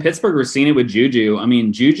seeing it in Pittsburgh. We're seeing it with Juju. I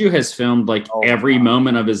mean, Juju has filmed every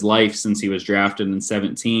moment of his life since he was drafted in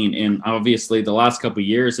 2017. And obviously the last couple of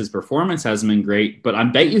years, his performance hasn't been great, but I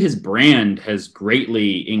bet you his brand has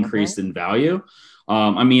greatly increased in value.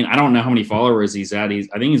 I mean, I don't know how many followers he's at. I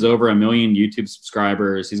think he's over 1 million YouTube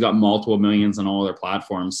subscribers. He's got multiple millions on all their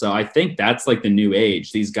platforms. So I think that's like the new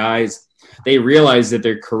age. These guys, they realize that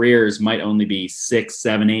their careers might only be 6,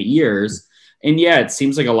 7, 8 years. And yeah, it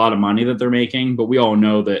seems like a lot of money that they're making, but we all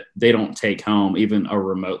know that they don't take home even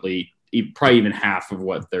probably even half of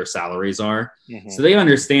what their salaries are. So they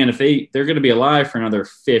understand if they're going to be alive for another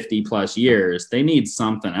 50 plus years, they need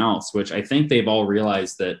something else, which I think they've all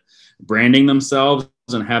realized that branding themselves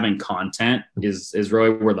and having content is really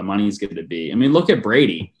where the money is going to be. I mean, look at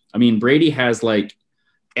Brady. I mean, Brady has like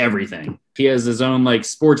everything. He has his own like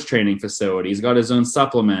sports training facility. He's got his own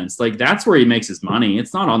supplements. Like that's where he makes his money.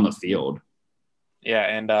 It's not on the field. Yeah,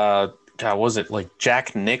 and God, was it like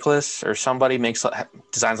Jack Nicklaus or somebody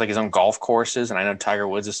designs like his own golf courses? And I know Tiger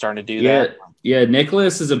Woods is starting to do that. Yeah,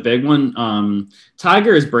 Nicklaus is a big one.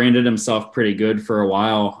 Tiger has branded himself pretty good for a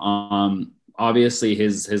while. Obviously,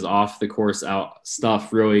 his off the course out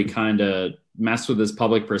stuff really kind of messed with his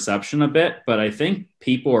public perception a bit, but I think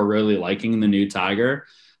people are really liking the new Tiger.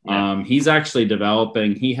 Yeah. He's actually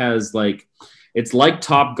developing. He has it's like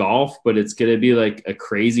Top Golf, but it's going to be like a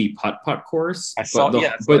crazy putt course.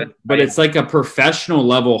 But it's like a professional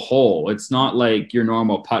level hole. It's not like your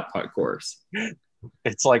normal putt course.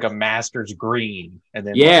 It's like a Masters green, and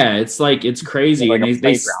then it's crazy. Like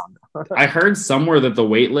and I heard somewhere that the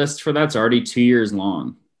wait list for that's already 2 years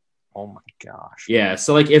long. Oh my gosh. Yeah.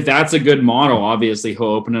 So if that's a good model, obviously he'll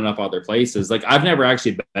open it up other places. I've never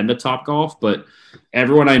actually been to Top Golf, but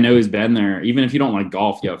everyone I know who's been there, even if you don't like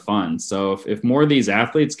golf, you have fun. So if more of these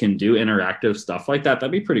athletes can do interactive stuff like that,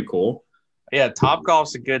 that'd be pretty cool. Yeah. Top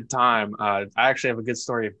Golf's a good time. I actually have a good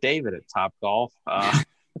story of David at Top Golf.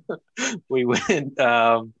 We went,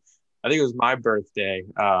 I think it was my birthday.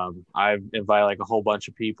 I invited like a whole bunch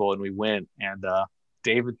of people and we went, and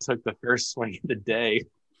David took the first swing of the day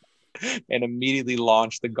and immediately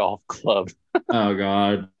launched the golf club. Oh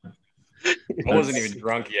God. I wasn't even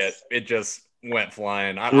drunk yet. It just went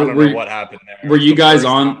flying. I don't know what happened there. Were you guys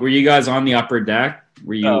on the upper deck?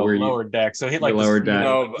 Were you lower deck? So hit like lower deck.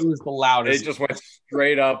 No, it was the loudest. It just went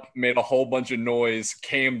straight up, made a whole bunch of noise,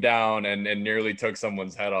 came down, and nearly took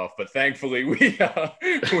someone's head off. But thankfully, we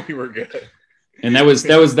were good. And that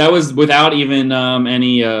was without even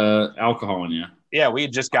any alcohol in you. Yeah, we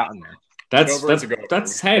had just gotten there.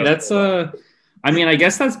 I mean, I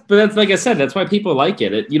guess that's like I said, that's why people like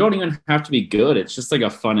it. You don't even have to be good. It's just like a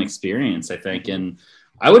fun experience, I think. And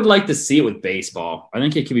I would like to see it with baseball. I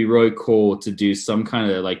think it could be really cool to do some kind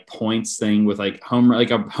of like points thing with like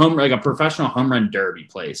a professional home run derby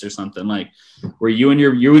place or something, like where you and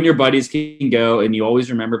your buddies can go and you always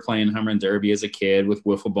remember playing home run derby as a kid with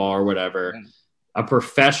wiffle ball or whatever. A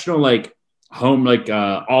professional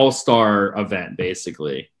all-star event,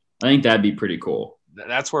 basically. I think that'd be pretty cool.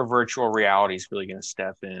 That's where virtual reality is really going to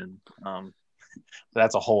step in.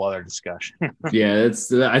 That's a whole other discussion. Yeah,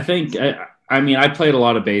 I played a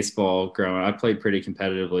lot of baseball growing up. I played pretty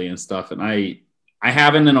competitively and stuff, and I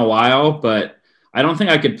haven't in a while, but I don't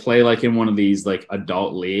think I could play like in one of these like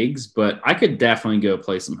adult leagues, but I could definitely go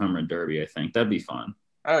play some home run derby. I think that'd be fun.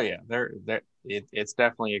 Oh yeah, it's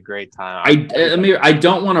definitely a great time. I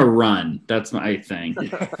don't want to run. That's my thing.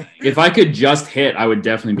 If I could just hit, I would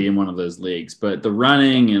definitely be in one of those leagues. But the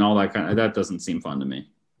running and all that doesn't seem fun to me.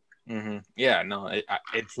 Mm-hmm. Yeah, no,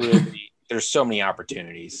 it's really there's so many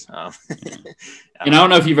opportunities. And I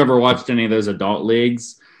don't know if you've ever watched any of those adult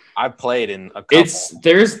leagues. I've played in a couple. It's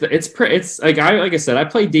like I said, I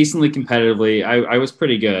played decently competitively. I was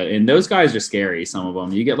pretty good, and those guys are scary. Some of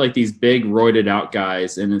them, you get like these big roided out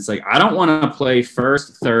guys, and it's like I don't want to play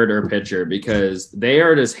first, third, or pitcher because they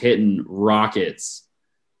are just hitting rockets.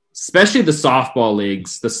 Especially the softball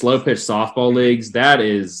leagues, the slow pitch softball leagues. That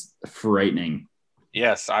is frightening.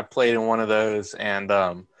 Yes, I played in one of those, and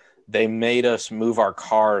they made us move our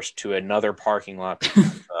cars to another parking lot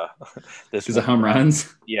because Because of home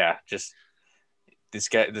runs. Yeah, just this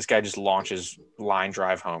guy just launches line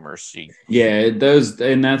drive homers. Yeah,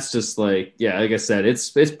 and that's just like I said,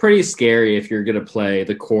 it's pretty scary if you're gonna play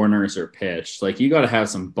the corners or pitch. Like you got to have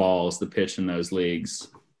some balls to pitch in those leagues.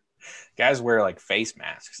 Guys wear like face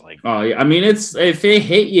masks. Like, oh yeah, I mean, if it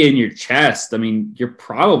hit you in your chest, I mean, you're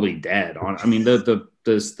probably dead.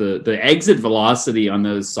 The exit velocity on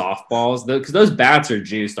those softballs, because those bats are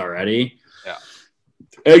juiced already. Yeah,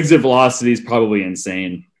 exit velocity is probably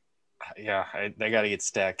insane. Yeah, they got to get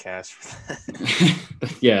StatCast for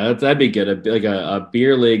that. Yeah, that'd be good. Like a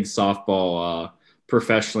beer league softball,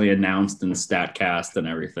 professionally announced in StatCast and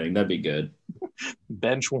everything. That'd be good.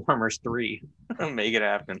 Benchwarmers 3, make it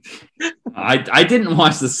happen. I didn't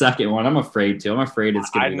watch the second one. I'm afraid to. I'm afraid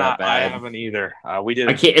it's gonna be that bad. I haven't either. We did.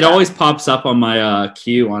 I can't. It always pops up on my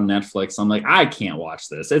queue on Netflix. I'm like, I can't watch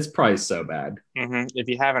this. It's probably so bad. Mm-hmm. If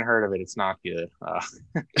you haven't heard of it, it's not good.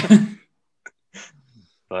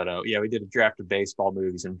 But we did a draft of baseball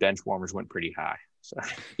movies, and Benchwarmers went pretty high. So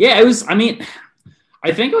yeah, it was. I mean,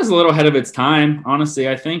 I think it was a little ahead of its time. Honestly,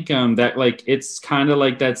 I think that like it's kind of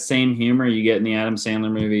like that same humor you get in the Adam Sandler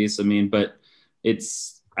movies. I mean, but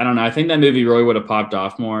it's I don't know. I think that movie really would have popped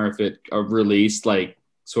off more if it released like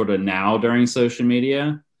sort of now during social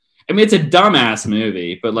media. I mean, it's a dumbass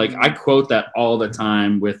movie, but like I quote that all the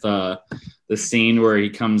time with the scene where he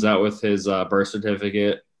comes out with his birth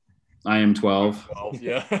certificate. I am 12. 12,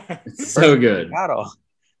 yeah. It's so good.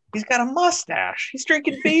 He's got a mustache. He's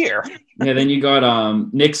drinking beer. Yeah, then you got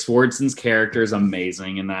Nick Swartzen's character is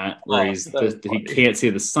amazing in that, where he can't see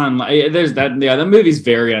the sunlight. There's that. Yeah, that movie's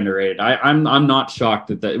very underrated. I'm not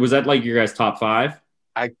shocked that was that like your guys' top 5.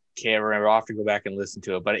 I can't remember. I'll have to go back and listen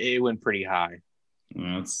to it, but it went pretty high.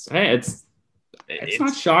 It's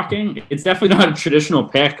not shocking. It's definitely not a traditional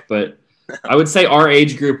pick, but I would say our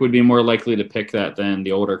age group would be more likely to pick that than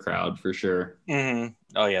the older crowd for sure. Mm-hmm.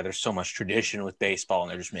 Oh yeah, there's so much tradition with baseball,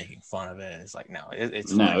 and they're just making fun of it. It's like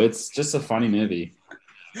it's just a funny movie.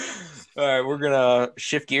 All right, we're gonna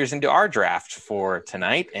shift gears into our draft for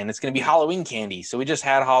tonight, and it's gonna be Halloween candy. So we just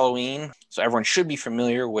had Halloween, so everyone should be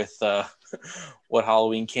familiar with what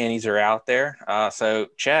Halloween candies are out there. So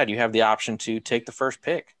Chad, you have the option to take the first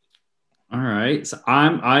pick. All right, so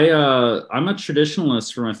I'm a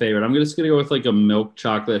traditionalist for my favorite. I'm just gonna go with like a milk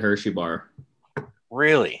chocolate Hershey bar.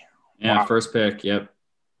 Really? Yeah, wow. First pick. Yep.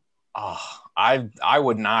 Oh, I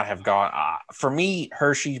would not have gone. For me,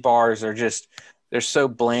 Hershey bars are just they're so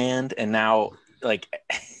bland, and now like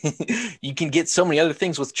you can get so many other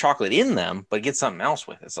things with chocolate in them, but get something else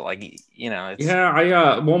with it. So like it's...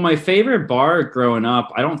 Yeah, well, my favorite bar growing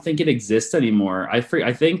up, I don't think it exists anymore. I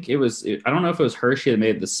think it was. I don't know if it was Hershey that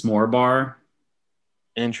made the s'more bar.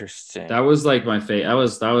 Interesting. That was like my favorite.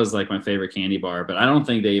 That was like my favorite candy bar, but I don't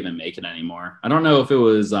think they even make it anymore. I don't know if it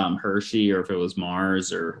was Hershey or if it was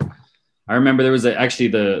Mars or. I remember there was actually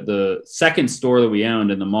the second store that we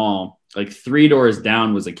owned in the mall. Like 3 doors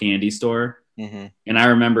down was a candy store. Mm-hmm. And I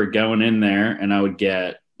remember going in there and I would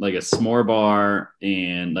get like a s'more bar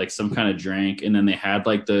and like some kind of drink. And then they had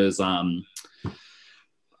like those,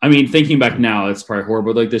 thinking back now, it's probably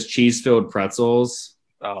horrible. Like this cheese-filled pretzels,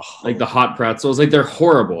 like the hot pretzels, like they're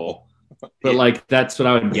horrible. But like, that's what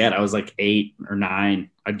I would get. I was like 8 or 9.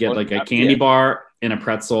 I'd get like a candy bar and a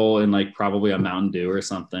pretzel and like probably a Mountain Dew or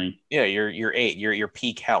something. Yeah, you're 8. You're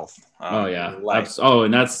peak health. Yeah. My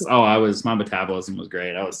metabolism was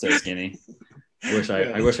great. I was so skinny. I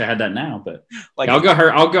wish I had that now, but like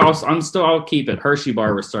I'll keep it. Hershey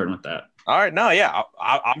bar. We're starting with that. All right. No, yeah.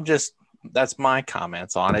 I'm just that's my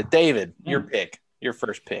comments on it. David, your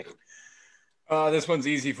first pick. This one's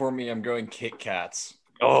easy for me. I'm going Kit Kats.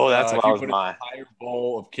 Oh, that's what I was put my an entire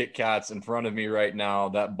bowl of Kit Kats in front of me right now.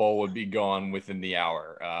 That bowl would be gone within the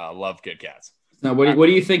hour. Love Kit Kats. Now, what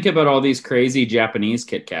do you think about all these crazy Japanese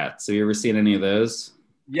Kit Kats? Have you ever seen any of those?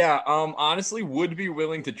 Yeah, honestly, would be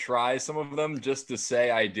willing to try some of them just to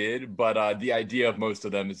say I did, but the idea of most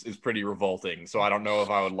of them is pretty revolting. So I don't know if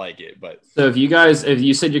I would like it. But so if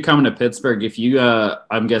you said you're coming to Pittsburgh, if you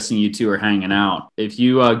I'm guessing you two are hanging out. If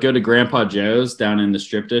you go to Grandpa Joe's down in the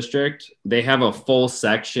Strip District, they have a full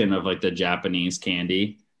section of like the Japanese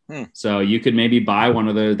candy. So you could maybe buy one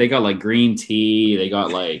of those. They got like green tea. They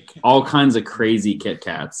got like all kinds of crazy Kit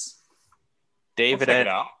Kats. David,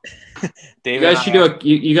 you guys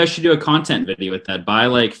should do a content video with that. Buy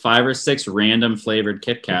like 5 or 6 random flavored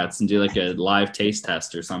Kit Kats and do like a live taste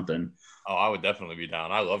test or something. Oh, I would definitely be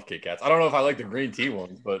down. I love Kit Kats. I don't know if I like the green tea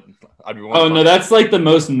ones, but I'd be. Oh no, that's like the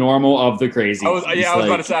most normal of the crazy. I was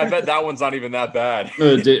about to say. I bet that one's not even that bad.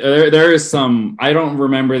 There is some. I don't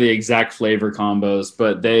remember the exact flavor combos,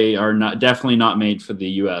 but they are definitely not made for the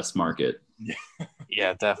U.S. market.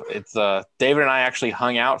 Yeah, definitely. It's David and I actually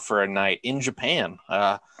hung out for a night in Japan.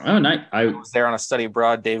 Oh, nice. I was there on a study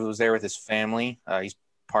abroad. David was there with his family. He's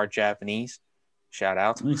part Japanese. Shout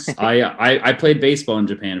out. Nice. I played baseball in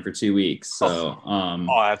Japan for 2 weeks. So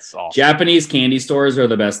that's awesome. Japanese candy stores are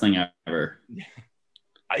the best thing ever.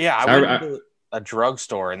 Yeah, I went to a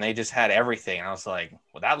drugstore and they just had everything. And I was like,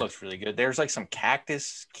 well, that looks really good. There's like some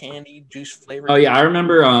cactus candy juice flavor. Oh yeah, I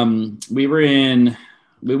remember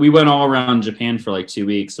we went all around Japan for like 2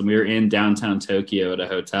 weeks, and we were in downtown Tokyo at a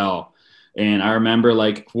hotel. And I remember,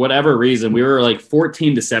 like, for whatever reason, we were like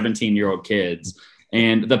 14 to 17-year-old kids.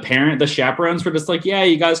 And the chaperones were just like, yeah,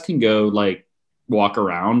 you guys can go like walk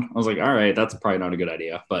around. I was like, all right, that's probably not a good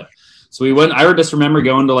idea. But so we went, I just remember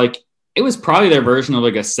going to like, it was probably their version of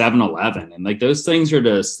like a 7-Eleven. And like those things are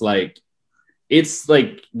just like, it's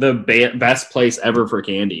like the best place ever for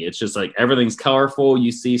candy. It's just like everything's colorful.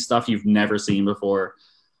 You see stuff you've never seen before.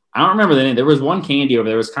 I don't remember the name. There was one candy over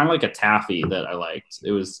there. It was kind of like a taffy that I liked.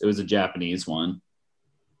 It was a Japanese one.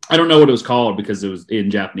 I don't know what it was called because it was in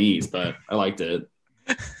Japanese, but I liked it.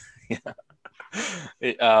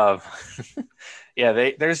 There's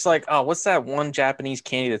like, what's that one Japanese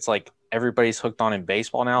candy that's like everybody's hooked on in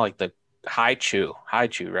baseball now? Like the Haichu,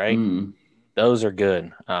 right? Those are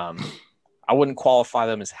good. I wouldn't qualify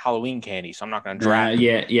them as Halloween candy, so I'm not going to drag.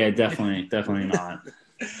 Yeah, definitely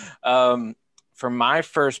not. For my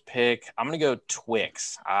first pick, I'm going to go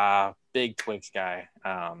Twix. Big Twix guy.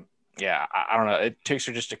 I don't know. Twix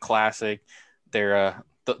are just a classic. They'll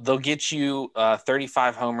get you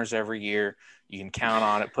 35 homers every year. You can count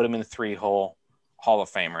on it. Put him in the 3-hole. Hall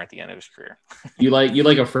of Famer at the end of his career. You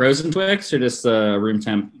like a frozen Twix or just room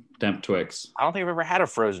temp Twix? I don't think I've ever had a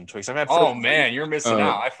frozen Twix. I've had. Man, you're missing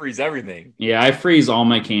out. I freeze everything. Yeah, I freeze all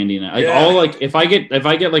my candy now. If I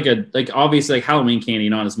get like obviously like Halloween candy,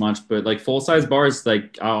 not as much, but like full size bars,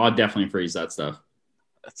 like I'll definitely freeze that stuff.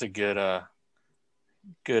 That's a good. Oh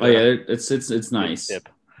yeah, it's nice. Tip.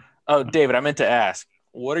 Oh, David, I meant to ask.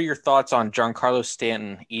 What are your thoughts on Giancarlo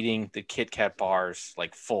Stanton eating the Kit Kat bars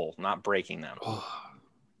like full, not breaking them?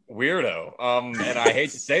 Weirdo. And I hate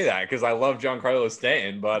to say that because I love Giancarlo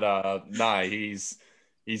Stanton, but he's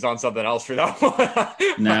on something else for that one.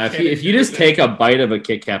 Nah, if you just take a bite of a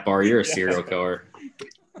Kit Kat bar, you're a serial killer.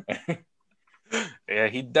 Yeah,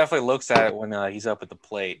 he definitely looks at it when he's up at the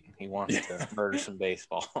plate. He wants to murder some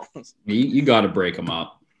baseballs. You got to break them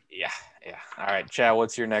up. Yeah. All right, Chad,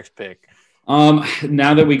 what's your next pick?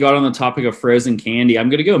 Now that we got on the topic of frozen candy, I'm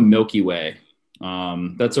gonna go Milky Way.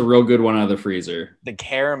 That's a real good one out of the freezer. The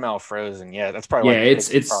caramel frozen, yeah, that's probably it's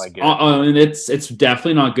probably good. And it's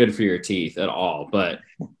definitely not good for your teeth at all. But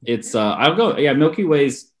it's I'll go Milky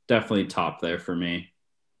Way's definitely top there for me.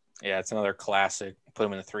 Yeah, it's another classic. Put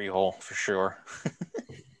them in the 3-hole for sure.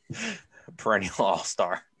 Perennial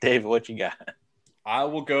all-star. David, what you got? I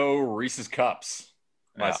will go Reese's Cups.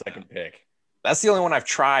 My second pick. That's the only one I've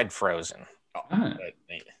tried frozen.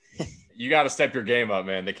 You got to step your game up,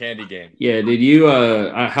 man. The candy game. Yeah. Did you?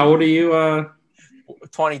 How old are you?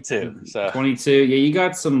 22. So 22. Yeah, you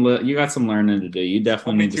got some learning to do. You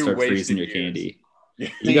definitely need to start freezing your candy.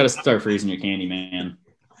 You got to start freezing your candy, man.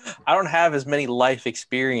 I don't have as many life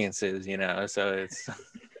experiences, so it's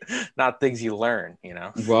not things you learn,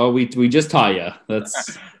 Well, we just taught you.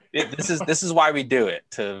 That's this is why we do it,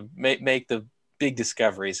 to make the big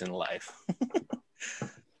discoveries in life.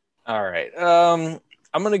 All right. I'm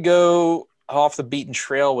going to go off the beaten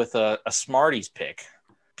trail with a Smarties pick.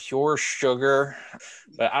 Pure sugar.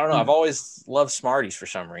 But I don't know. I've always loved Smarties for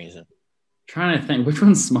some reason. Trying to think. Which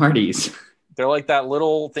one's Smarties? They're like that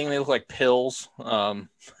little thing. They look like pills. And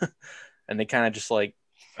they kind of just like,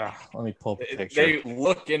 let me pull up a picture. They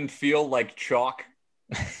look and feel like chalk.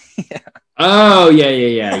 Yeah. Oh,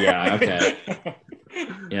 yeah. Okay.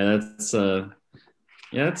 That's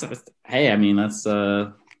hey, I mean, that's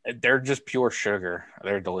they're just pure sugar.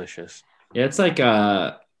 They're delicious. Yeah, it's like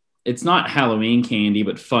it's not Halloween candy,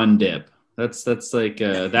 but Fun Dip. That's like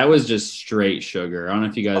that was just straight sugar. I don't know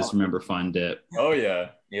if you guys remember Fun Dip. Oh yeah.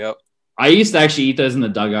 Yep. I used to actually eat those in the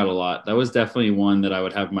dugout a lot. That was definitely one that I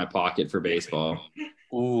would have in my pocket for baseball.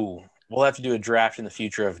 Ooh, we'll have to do a draft in the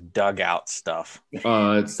future of dugout stuff.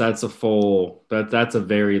 That's a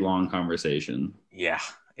very long conversation. Yeah,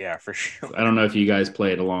 for sure. I don't know if you guys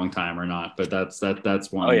played a long time or not, but that's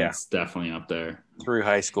one that's definitely up there. Through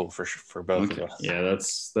high school for both of us. Yeah,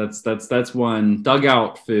 that's one.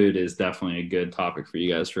 Dugout food is definitely a good topic for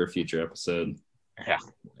you guys for a future episode.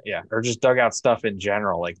 Yeah, or just dugout stuff in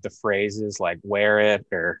general, like the phrases like "wear it"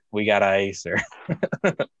 or "we got ice" or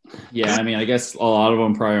Yeah, I mean, I guess a lot of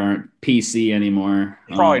them probably aren't PC anymore.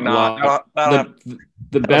 probably not.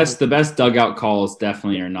 The best dugout calls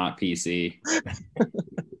definitely are not PC.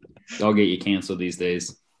 They'll get you canceled these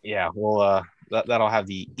days. Yeah, well, that'll have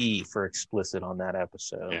the E for explicit on that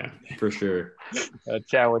episode. Yeah, for sure.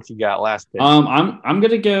 Chad, what you got? Last pick. I'm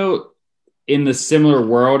gonna go in the similar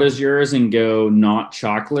world as yours and go not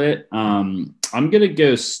chocolate. I'm gonna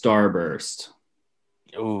go Starburst.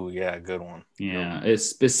 Oh yeah, good one. Yeah, it's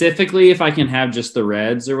specifically if I can have just the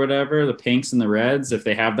reds or whatever, the pinks and the reds. If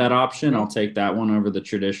they have that option, I'll take that one over the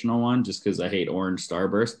traditional one, just because I hate orange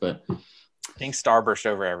Starburst. But pink Starburst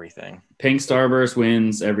over everything. Pink Starburst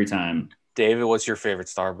wins every time. David, what's your favorite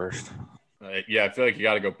Starburst? Yeah, I feel like you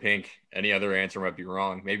got to go pink. Any other answer might be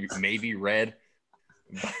wrong. Maybe red.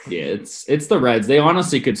 Yeah, it's the reds. They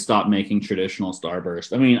honestly could stop making traditional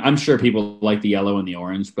Starburst. I mean, I'm sure people like the yellow and the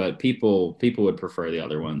orange, but people would prefer the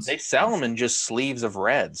other ones. They sell them in just sleeves of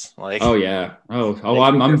reds. Like, oh yeah,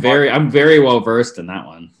 I'm very well versed in that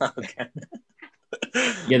one. Okay.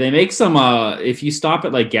 Yeah, they make some. If you stop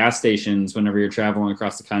at like gas stations whenever you're traveling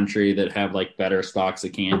across the country that have like better stocks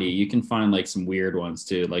of candy, you can find like some weird ones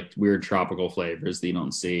too, like weird tropical flavors that you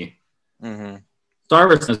don't see. Mm-hmm.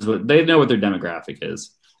 Starburst is what they know what their demographic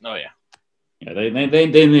is. Oh yeah. Yeah, they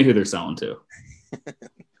knew who they're selling to.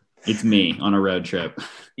 It's me on a road trip.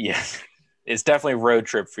 Yes, it's definitely road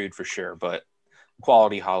trip food for sure, but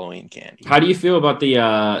quality Halloween candy. How do you feel about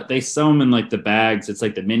the they sell them in like the bags? It's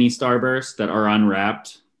like the mini Starburst that are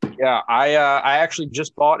unwrapped. Yeah, I actually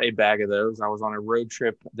just bought a bag of those. I was on a road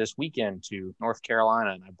trip this weekend to North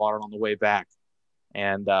Carolina, and I bought it on the way back.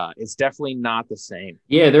 And it's definitely not the same.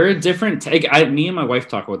 Yeah, they're a different take. Me and my wife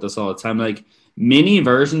talk about this all the time. Like mini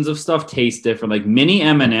versions of stuff taste different. Like mini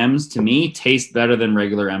M&Ms to me taste better than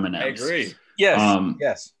regular M&Ms. I agree. Yes.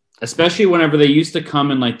 Yes. Especially whenever they used to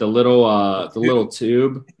come in like the little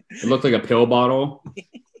tube. It looked like a pill bottle.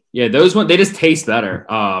 Yeah, those ones they just taste better.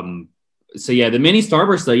 So yeah, the mini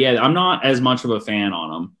Starburst though, yeah, I'm not as much of a fan on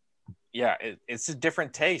them. Yeah, it's a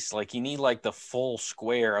different taste. Like you need like the full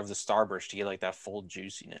square of the Starburst to get like that full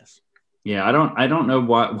juiciness. Yeah, I don't know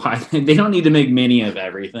why they don't need to make mini of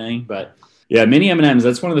everything, but yeah, mini M&Ms,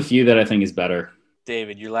 that's one of the few that I think is better.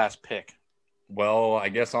 David, your last pick. Well, I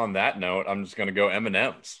guess on that note, I'm just gonna go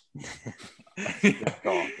M&Ms. Good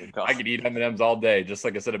call. I could eat M&Ms all day, just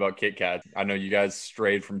like I said about Kit Kat. I know you guys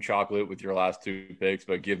strayed from chocolate with your last two picks,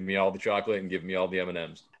 but give me all the chocolate and give me all the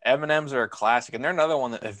M&Ms. M&Ms are a classic, and they're another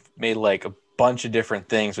one that have made like a bunch of different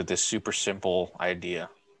things with this super simple idea.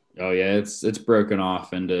 Oh yeah, it's broken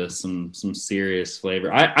off into some serious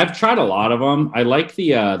flavor. I've tried a lot of them. I like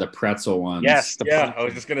the pretzel ones. Yes, I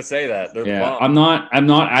was just gonna say that. They're bomb.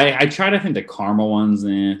 I tried I think the caramel ones,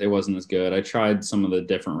 it wasn't as good. I tried some of the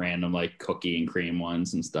different random like cookie and cream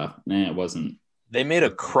ones and stuff. It wasn't. They made a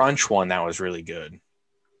crunch one that was really good.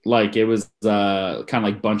 Like it was kind of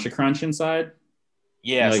like bunch of crunch inside.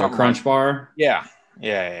 Yeah, like a crunch bar. Yeah.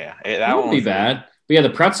 That wouldn't be bad. But yeah, the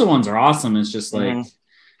pretzel ones are awesome. It's just like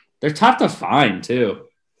they're tough to find too.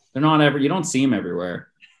 They're not you don't see them everywhere.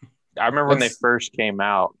 I remember when they first came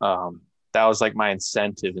out. That was like my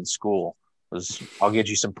incentive in school. Was I'll get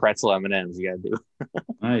you some pretzel M&Ms. You gotta do.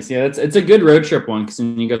 Nice. Yeah, it's a good road trip one because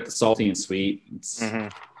then you got the salty and sweet. So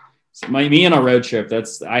me on a road trip,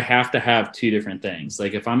 I have to have two different things.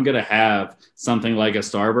 Like if I'm gonna have something like a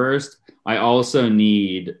Starburst, I also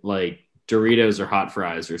need like Doritos or hot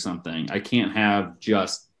fries or something. I can't have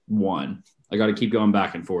just one. I got to keep going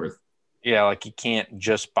back and forth. Yeah, like you can't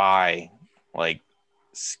just buy like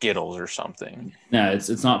Skittles or something. No, it's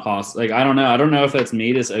not possible. Like I don't know if that's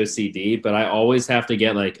me, this OCD, but I always have to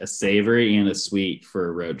get like a savory and a sweet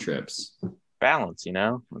for road trips. Balance,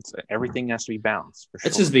 everything has to be balanced. For sure.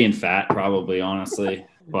 It's just being fat, probably, honestly.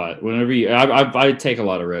 But whenever I take a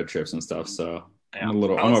lot of road trips and stuff, so yeah,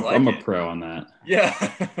 I'm a pro on that. Yeah.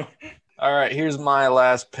 All right, here's my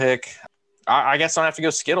last pick. I guess I have to go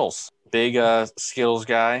Skittles. Big Skittles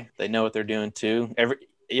guy. They know what they're doing too.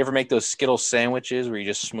 You ever make those Skittles sandwiches where you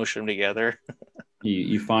just smush them together?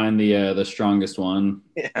 You find the strongest one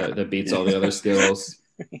that beats all the other Skittles.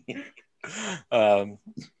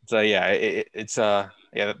 So yeah,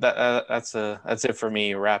 that's it for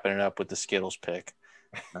me. Wrapping it up with the Skittles pick.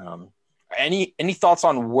 Any thoughts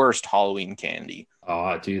on worst Halloween candy?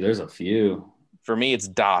 Oh, dude, there's a few. For me, it's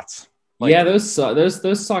Dots.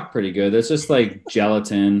 Those suck pretty good. That's just like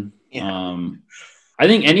gelatin. Yeah. I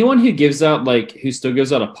think anyone who still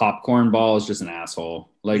gives out a popcorn ball is just an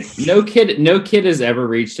asshole. Like no kid has ever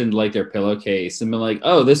reached into like their pillowcase and been like,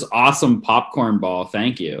 "Oh, this awesome popcorn ball,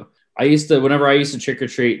 thank you." Whenever I used to trick or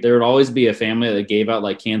treat, there would always be a family that gave out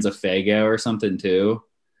like cans of Faygo or something too.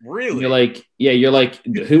 Really? And you're like,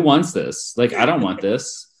 who wants this? Like, I don't want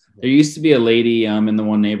this. There used to be a lady in the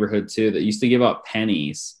one neighborhood too that used to give out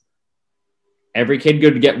pennies. Every kid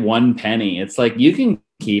could get 1 penny. It's like, you can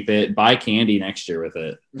keep it, buy candy next year with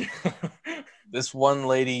it. This one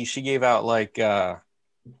lady, she gave out like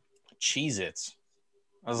Cheez-Its.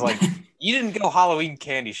 I was like, you didn't go Halloween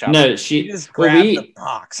candy shopping. No, you just grabbed the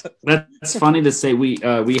box. That's funny to say. We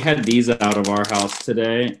had these out of our house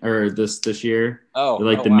today or this year. Oh,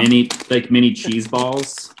 They're mini cheese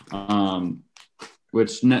balls.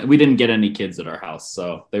 Which we didn't get any kids at our house,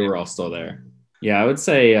 so they were all still there. Yeah, I would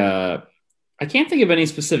say I can't think of any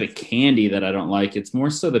specific candy that I don't like. It's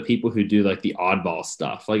more so the people who do like the oddball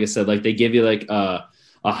stuff. Like I said, like they give you like a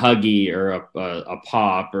Huggy or a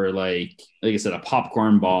pop or like I said, a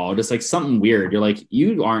popcorn ball, just like something weird. You're like,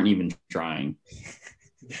 you aren't even trying.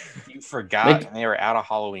 You forgot and they were out of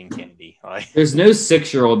Halloween candy. Like, there's no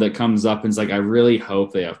 6-year-old that comes up and is like, I really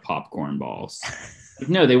hope they have popcorn balls.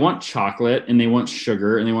 No, they want chocolate and they want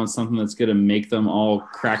sugar and they want something that's going to make them all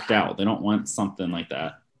cracked out. They don't want something like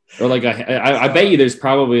that. Or like I bet you there's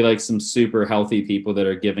probably like some super healthy people that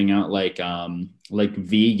are giving out like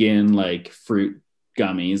vegan like fruit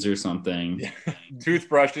gummies or something.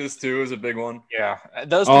 Toothbrushes too is a big one. Yeah,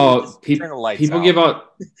 those turn the lights people out. give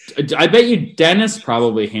out. I bet you dentists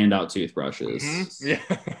probably hand out toothbrushes. Mm-hmm.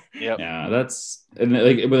 Yeah, yep. Yeah, that's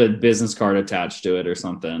like with a business card attached to it or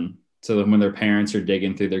something. So that when their parents are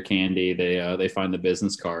digging through their candy, they find the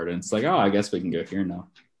business card and it's like, oh, I guess we can go here now.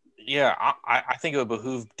 Yeah, I think it would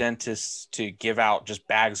behoove dentists to give out just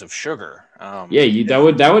bags of sugar.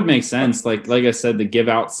 That would make sense. Like I said, to give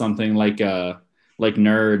out something like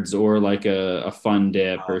Nerds or like a Fun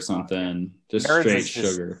Dip or something. Just Nerds straight is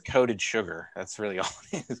just sugar, coated sugar. That's really all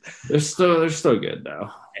it is. They're still good though.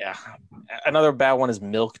 Yeah, another bad one is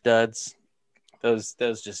Milk Duds. Those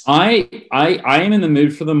just. I am in the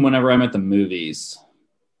mood for them whenever I'm at the movies.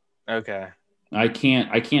 Okay. I can't.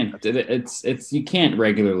 It's you can't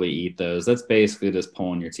regularly eat those. That's basically just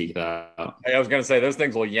pulling your teeth out. I was gonna say those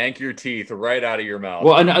things will yank your teeth right out of your mouth.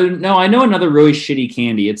 Well, no, I know another really shitty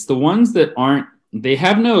candy. It's the ones that aren't. They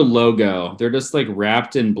have no logo. They're just like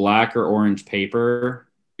wrapped in black or orange paper.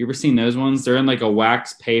 You ever seen those ones? They're in like a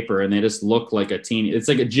wax paper and they just look like a teeny. It's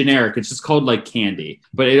like a generic. It's just called like candy,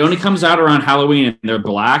 but it only comes out around Halloween and they're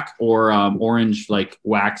black or orange like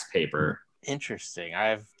wax paper. Interesting.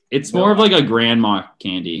 It's more of like a grandma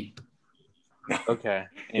candy. Okay.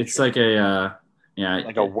 It's like a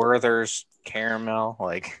like a Werther's caramel,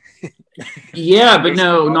 like. Yeah, but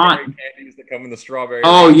no, not candies that come in the strawberry.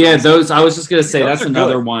 Oh yeah, those. I was just gonna say Those that's are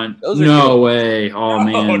another good. one. Those are No good. way. Oh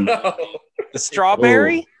man. No. The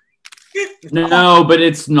strawberry. No, but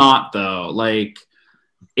it's not though. Like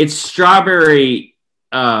it's strawberry.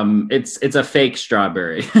 It's a fake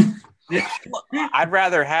strawberry. I'd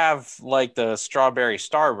rather have like the strawberry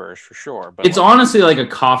Starburst for sure. But It's honestly like a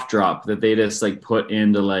cough drop that they just like put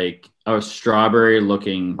into like a strawberry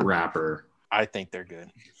looking wrapper. I think they're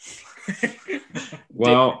good.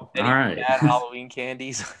 Well, Any all right. bad Halloween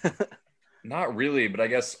candies. Not really, but I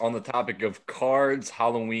guess on the topic of cards,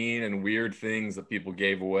 Halloween, and weird things that people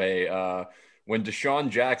gave away, when Deshaun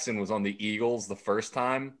Jackson was on the Eagles the first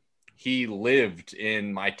time, he lived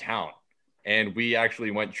in my town. And we actually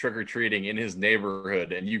went trick-or-treating in his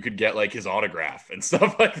neighborhood, and you could get like his autograph and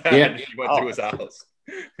stuff like that. Yeah. He went to his house.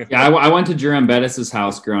 Yeah, I went to Jerome Bettis'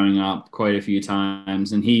 house growing up quite a few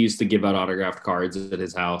times, and he used to give out autographed cards at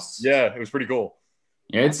his house. Yeah, it was pretty cool.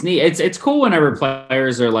 Yeah, it's neat. It's cool whenever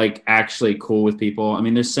players are like actually cool with people. I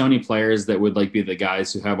mean, there's so many players that would like be the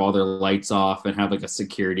guys who have all their lights off and have like a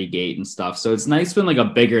security gate and stuff. So it's nice when like a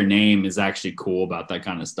bigger name is actually cool about that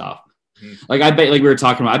kind of stuff. Mm-hmm. Like I bet, like we were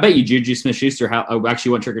talking about, I bet you Juju Smith-Schuster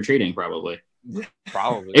actually went trick-or-treating probably.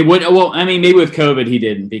 Probably. It would. Well, I mean, maybe with COVID he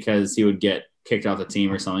didn't because he would get kicked off the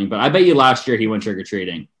team or something. But I bet you last year he went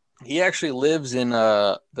trick-or-treating. He actually lives in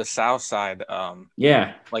the South Side.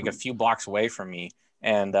 Yeah, like a few blocks away from me.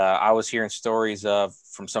 And I was hearing stories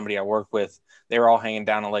from somebody I work with. They were all hanging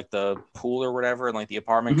down at like the pool or whatever in like the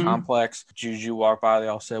apartment complex. Juju walked by. They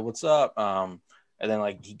all said, "What's up?" And then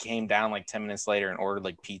like he came down like 10 minutes later and ordered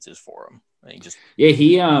like pizzas for him. And he just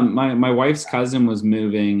my wife's cousin was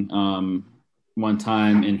moving one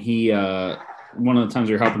time, and he one of the times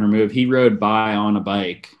we were helping her move, he rode by on a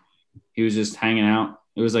bike. He was just hanging out.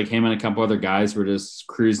 It was like him and a couple other guys were just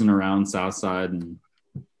cruising around South Side, and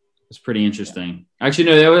it's pretty interesting. Yeah. Actually,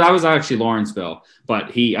 no, that was actually Lawrenceville,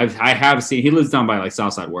 but I have seen, he lives down by like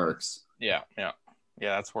Southside Works. Yeah.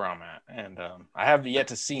 That's where I'm at, and I have yet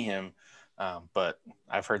to see him, but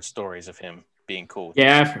I've heard stories of him being cool.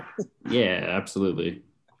 Yeah, yeah, absolutely.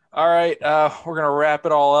 All right, we're gonna wrap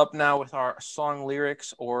it all up now with our song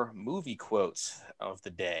lyrics or movie quotes of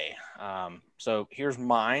the day. So here's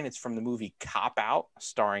mine. It's from the movie Cop Out,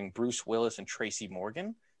 starring Bruce Willis and Tracy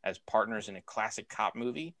Morgan as partners in a classic cop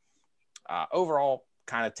movie. Overall,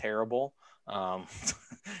 kind of terrible.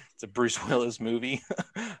 It's a Bruce Willis movie.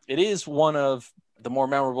 It is one of the more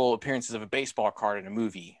memorable appearances of a baseball card in a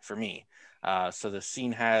movie for me. So the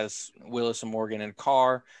scene has Willis and Morgan in a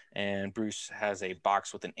car, and Bruce has a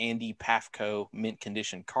box with an Andy Pafko mint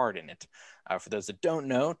condition card in it. For those that don't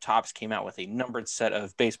know, Topps came out with a numbered set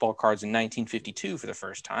of baseball cards in 1952 for the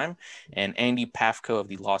first time, and Andy Pafko of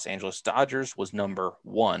the Los Angeles Dodgers was number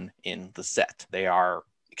 1 in the set. They are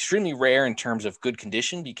extremely rare in terms of good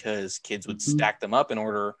condition because kids would stack them up in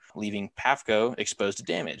order, leaving Pafko exposed to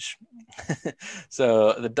damage.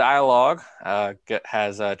 So the dialogue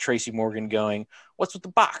has Tracy Morgan going, "What's with the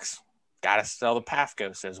box? Gotta sell the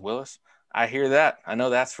Pafko," says Willis. "I hear that. I know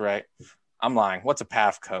that's right." "I'm lying. What's a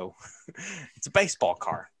Pafko?" "It's a baseball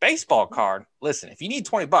card." "Baseball card? Listen, if you need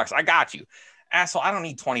 $20, I got you." "Asshole, I don't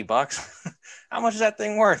need $20. How much is that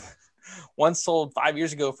thing worth?" "One sold 5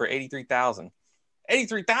 years ago for $83,000.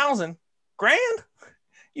 $83,000 grand?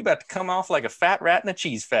 You about to come off like a fat rat in a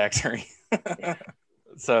cheese factory."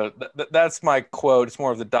 So that's my quote. It's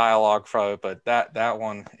more of the dialogue from it, but that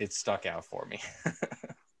one, it stuck out for me.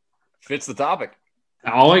 Fits the topic.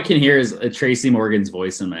 All I can hear is Tracy Morgan's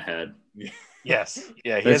voice in my head. Yes.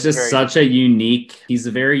 Yeah. He's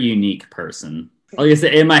a very unique person. Like I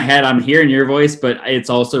said, in my head, I'm hearing your voice, but it's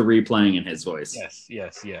also replaying in his voice.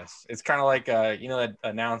 Yes. It's kind of like, that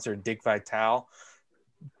announcer Dick Vitale.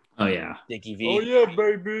 Oh, yeah. Dickie V. "Oh, yeah,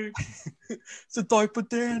 baby." It's a diaper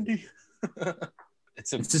dandy.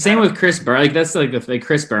 It's the same with Chris Burr. Like, that's like the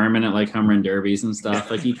Chris Berman at like home run derbies and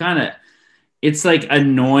stuff. Like, it's like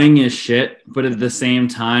annoying as shit, but at the same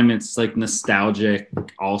time, it's like nostalgic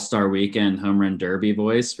All-Star Weekend home run derby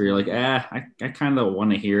voice where you're like, I kind of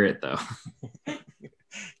want to hear it though.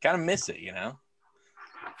 Kind of miss it,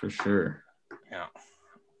 For sure. Yeah.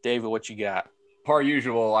 David, what you got? Per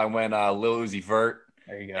usual, I went Lil Uzi Vert.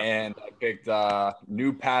 There you go. And I picked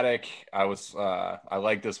New Paddock. I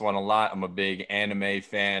like this one a lot. I'm a big anime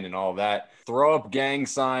fan and all that. "Throw up gang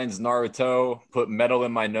signs, Naruto. Put metal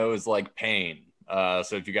in my nose like Pain."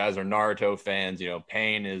 So if you guys are Naruto fans,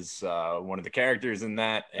 Pain is one of the characters in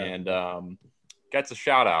that, and gets a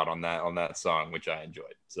shout out on that song, which I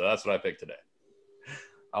enjoyed. So that's what I picked today.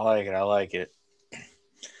 I like it.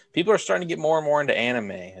 People are starting to get more and more into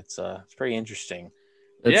anime. It's pretty interesting.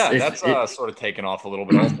 That's sort of taken off a little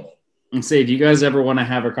bit also. And say, if you guys ever want to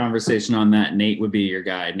have a conversation on that, Nate would be your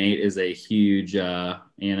guy. Nate is a huge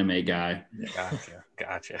anime guy.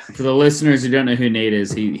 Gotcha. For the listeners who don't know who Nate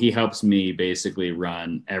is, he helps me basically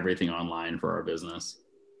run everything online for our business.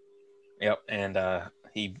 Yep, and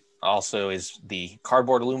he also is the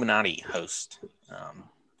Cardboard Illuminati host,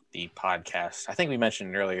 the podcast. I think we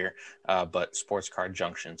mentioned it earlier, but Sports Card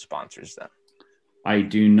Junction sponsors them. I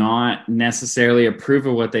do not necessarily approve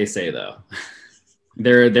of what they say, though.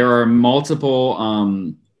 There are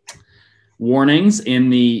multiple warnings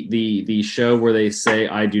in the show where they say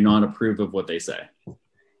I do not approve of what they say.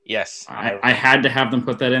 Yes, I had to have them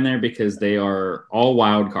put that in there because they are all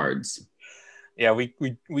wild cards. Yeah, we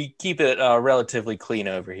keep it relatively clean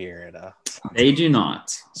over here at They do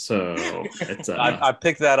not. So it's I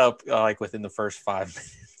picked that up like within the first 5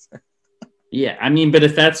 minutes. Yeah, I mean, but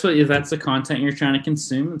if that's the content you're trying to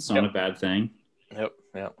consume, it's not a bad thing. Yep.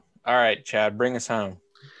 All right, Chad, bring us home.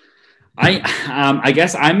 I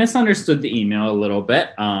guess I misunderstood the email a little bit.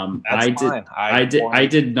 I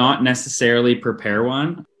did not necessarily prepare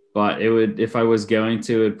one, but it would, if I was going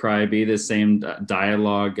to, it'd probably be the same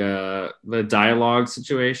dialogue, the dialogue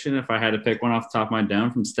situation. If I had to pick one off the top of my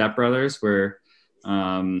dome from Step Brothers, where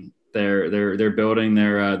they're building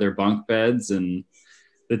their bunk beds, and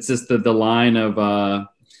it's just the line of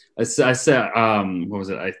I said what was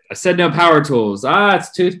it? I said no power tools. It's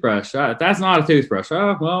a toothbrush. That's not a toothbrush.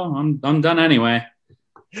 Oh well, I'm done anyway.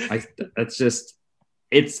 That's just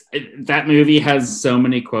that movie has so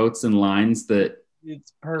many quotes and lines that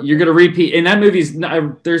it's perfect. You're gonna repeat. In that movie's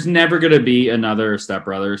there's never gonna be another Step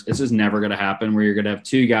Brothers. It's just never gonna happen where you're gonna have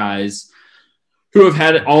two guys who have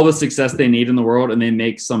had all the success they need in the world, and they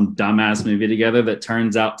make some dumbass movie together that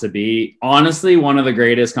turns out to be honestly one of the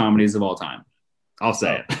greatest comedies of all time. I'll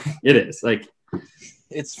say it. It is like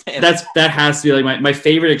it's fantastic. that has to be like my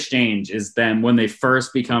favorite exchange is them when they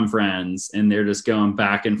first become friends and they're just going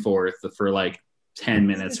back and forth for like 10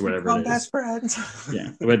 minutes or whatever it is. Best friends.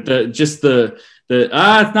 Yeah, but the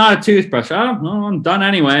it's not a toothbrush. Oh, well, I'm done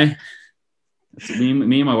anyway. So me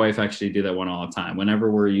and my wife actually do that one all the time. Whenever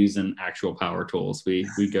we're using actual power tools, we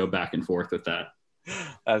go back and forth with that.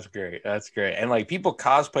 That's great. That's great. And like people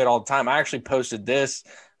cosplay it all the time. I actually posted this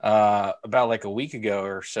about like a week ago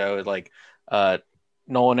or so, like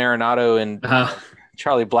Nolan Arenado and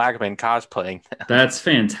Charlie Blackman cosplaying. That's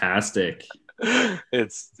fantastic.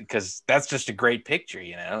 It's because that's just a great picture,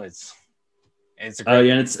 you know. It's a Oh great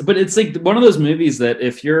yeah, it's like one of those movies that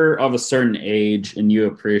if you're of a certain age and you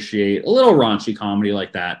appreciate a little raunchy comedy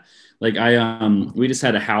like that, like we just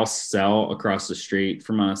had a house sell across the street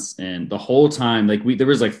from us, and the whole time like there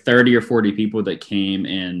was like 30 or 40 people that came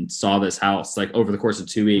and saw this house like over the course of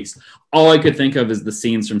 2 weeks. All I could think of is the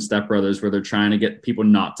scenes from Step Brothers where they're trying to get people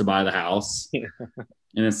not to buy the house.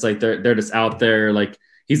 And it's like they're just out there like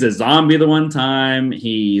he's a zombie the one time.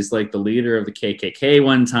 He's like the leader of the KKK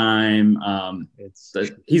one time.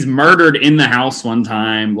 He's murdered in the house one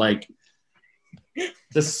time. Like,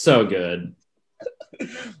 just so good.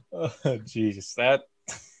 Oh, jeez, that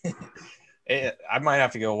I might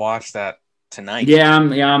have to go watch that tonight. Yeah,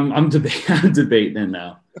 I'm debating it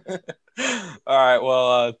now. All right,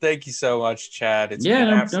 well, thank you so much, Chad. It's been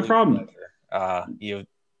an no problem. pleasure. You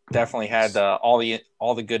definitely had all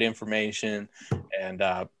the good information, and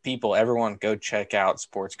everyone go check out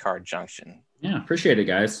Sports Card Junction. Yeah, appreciate it,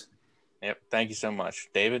 guys. Yep, thank you so much,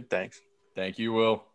 David. Thanks. Thank you, Will.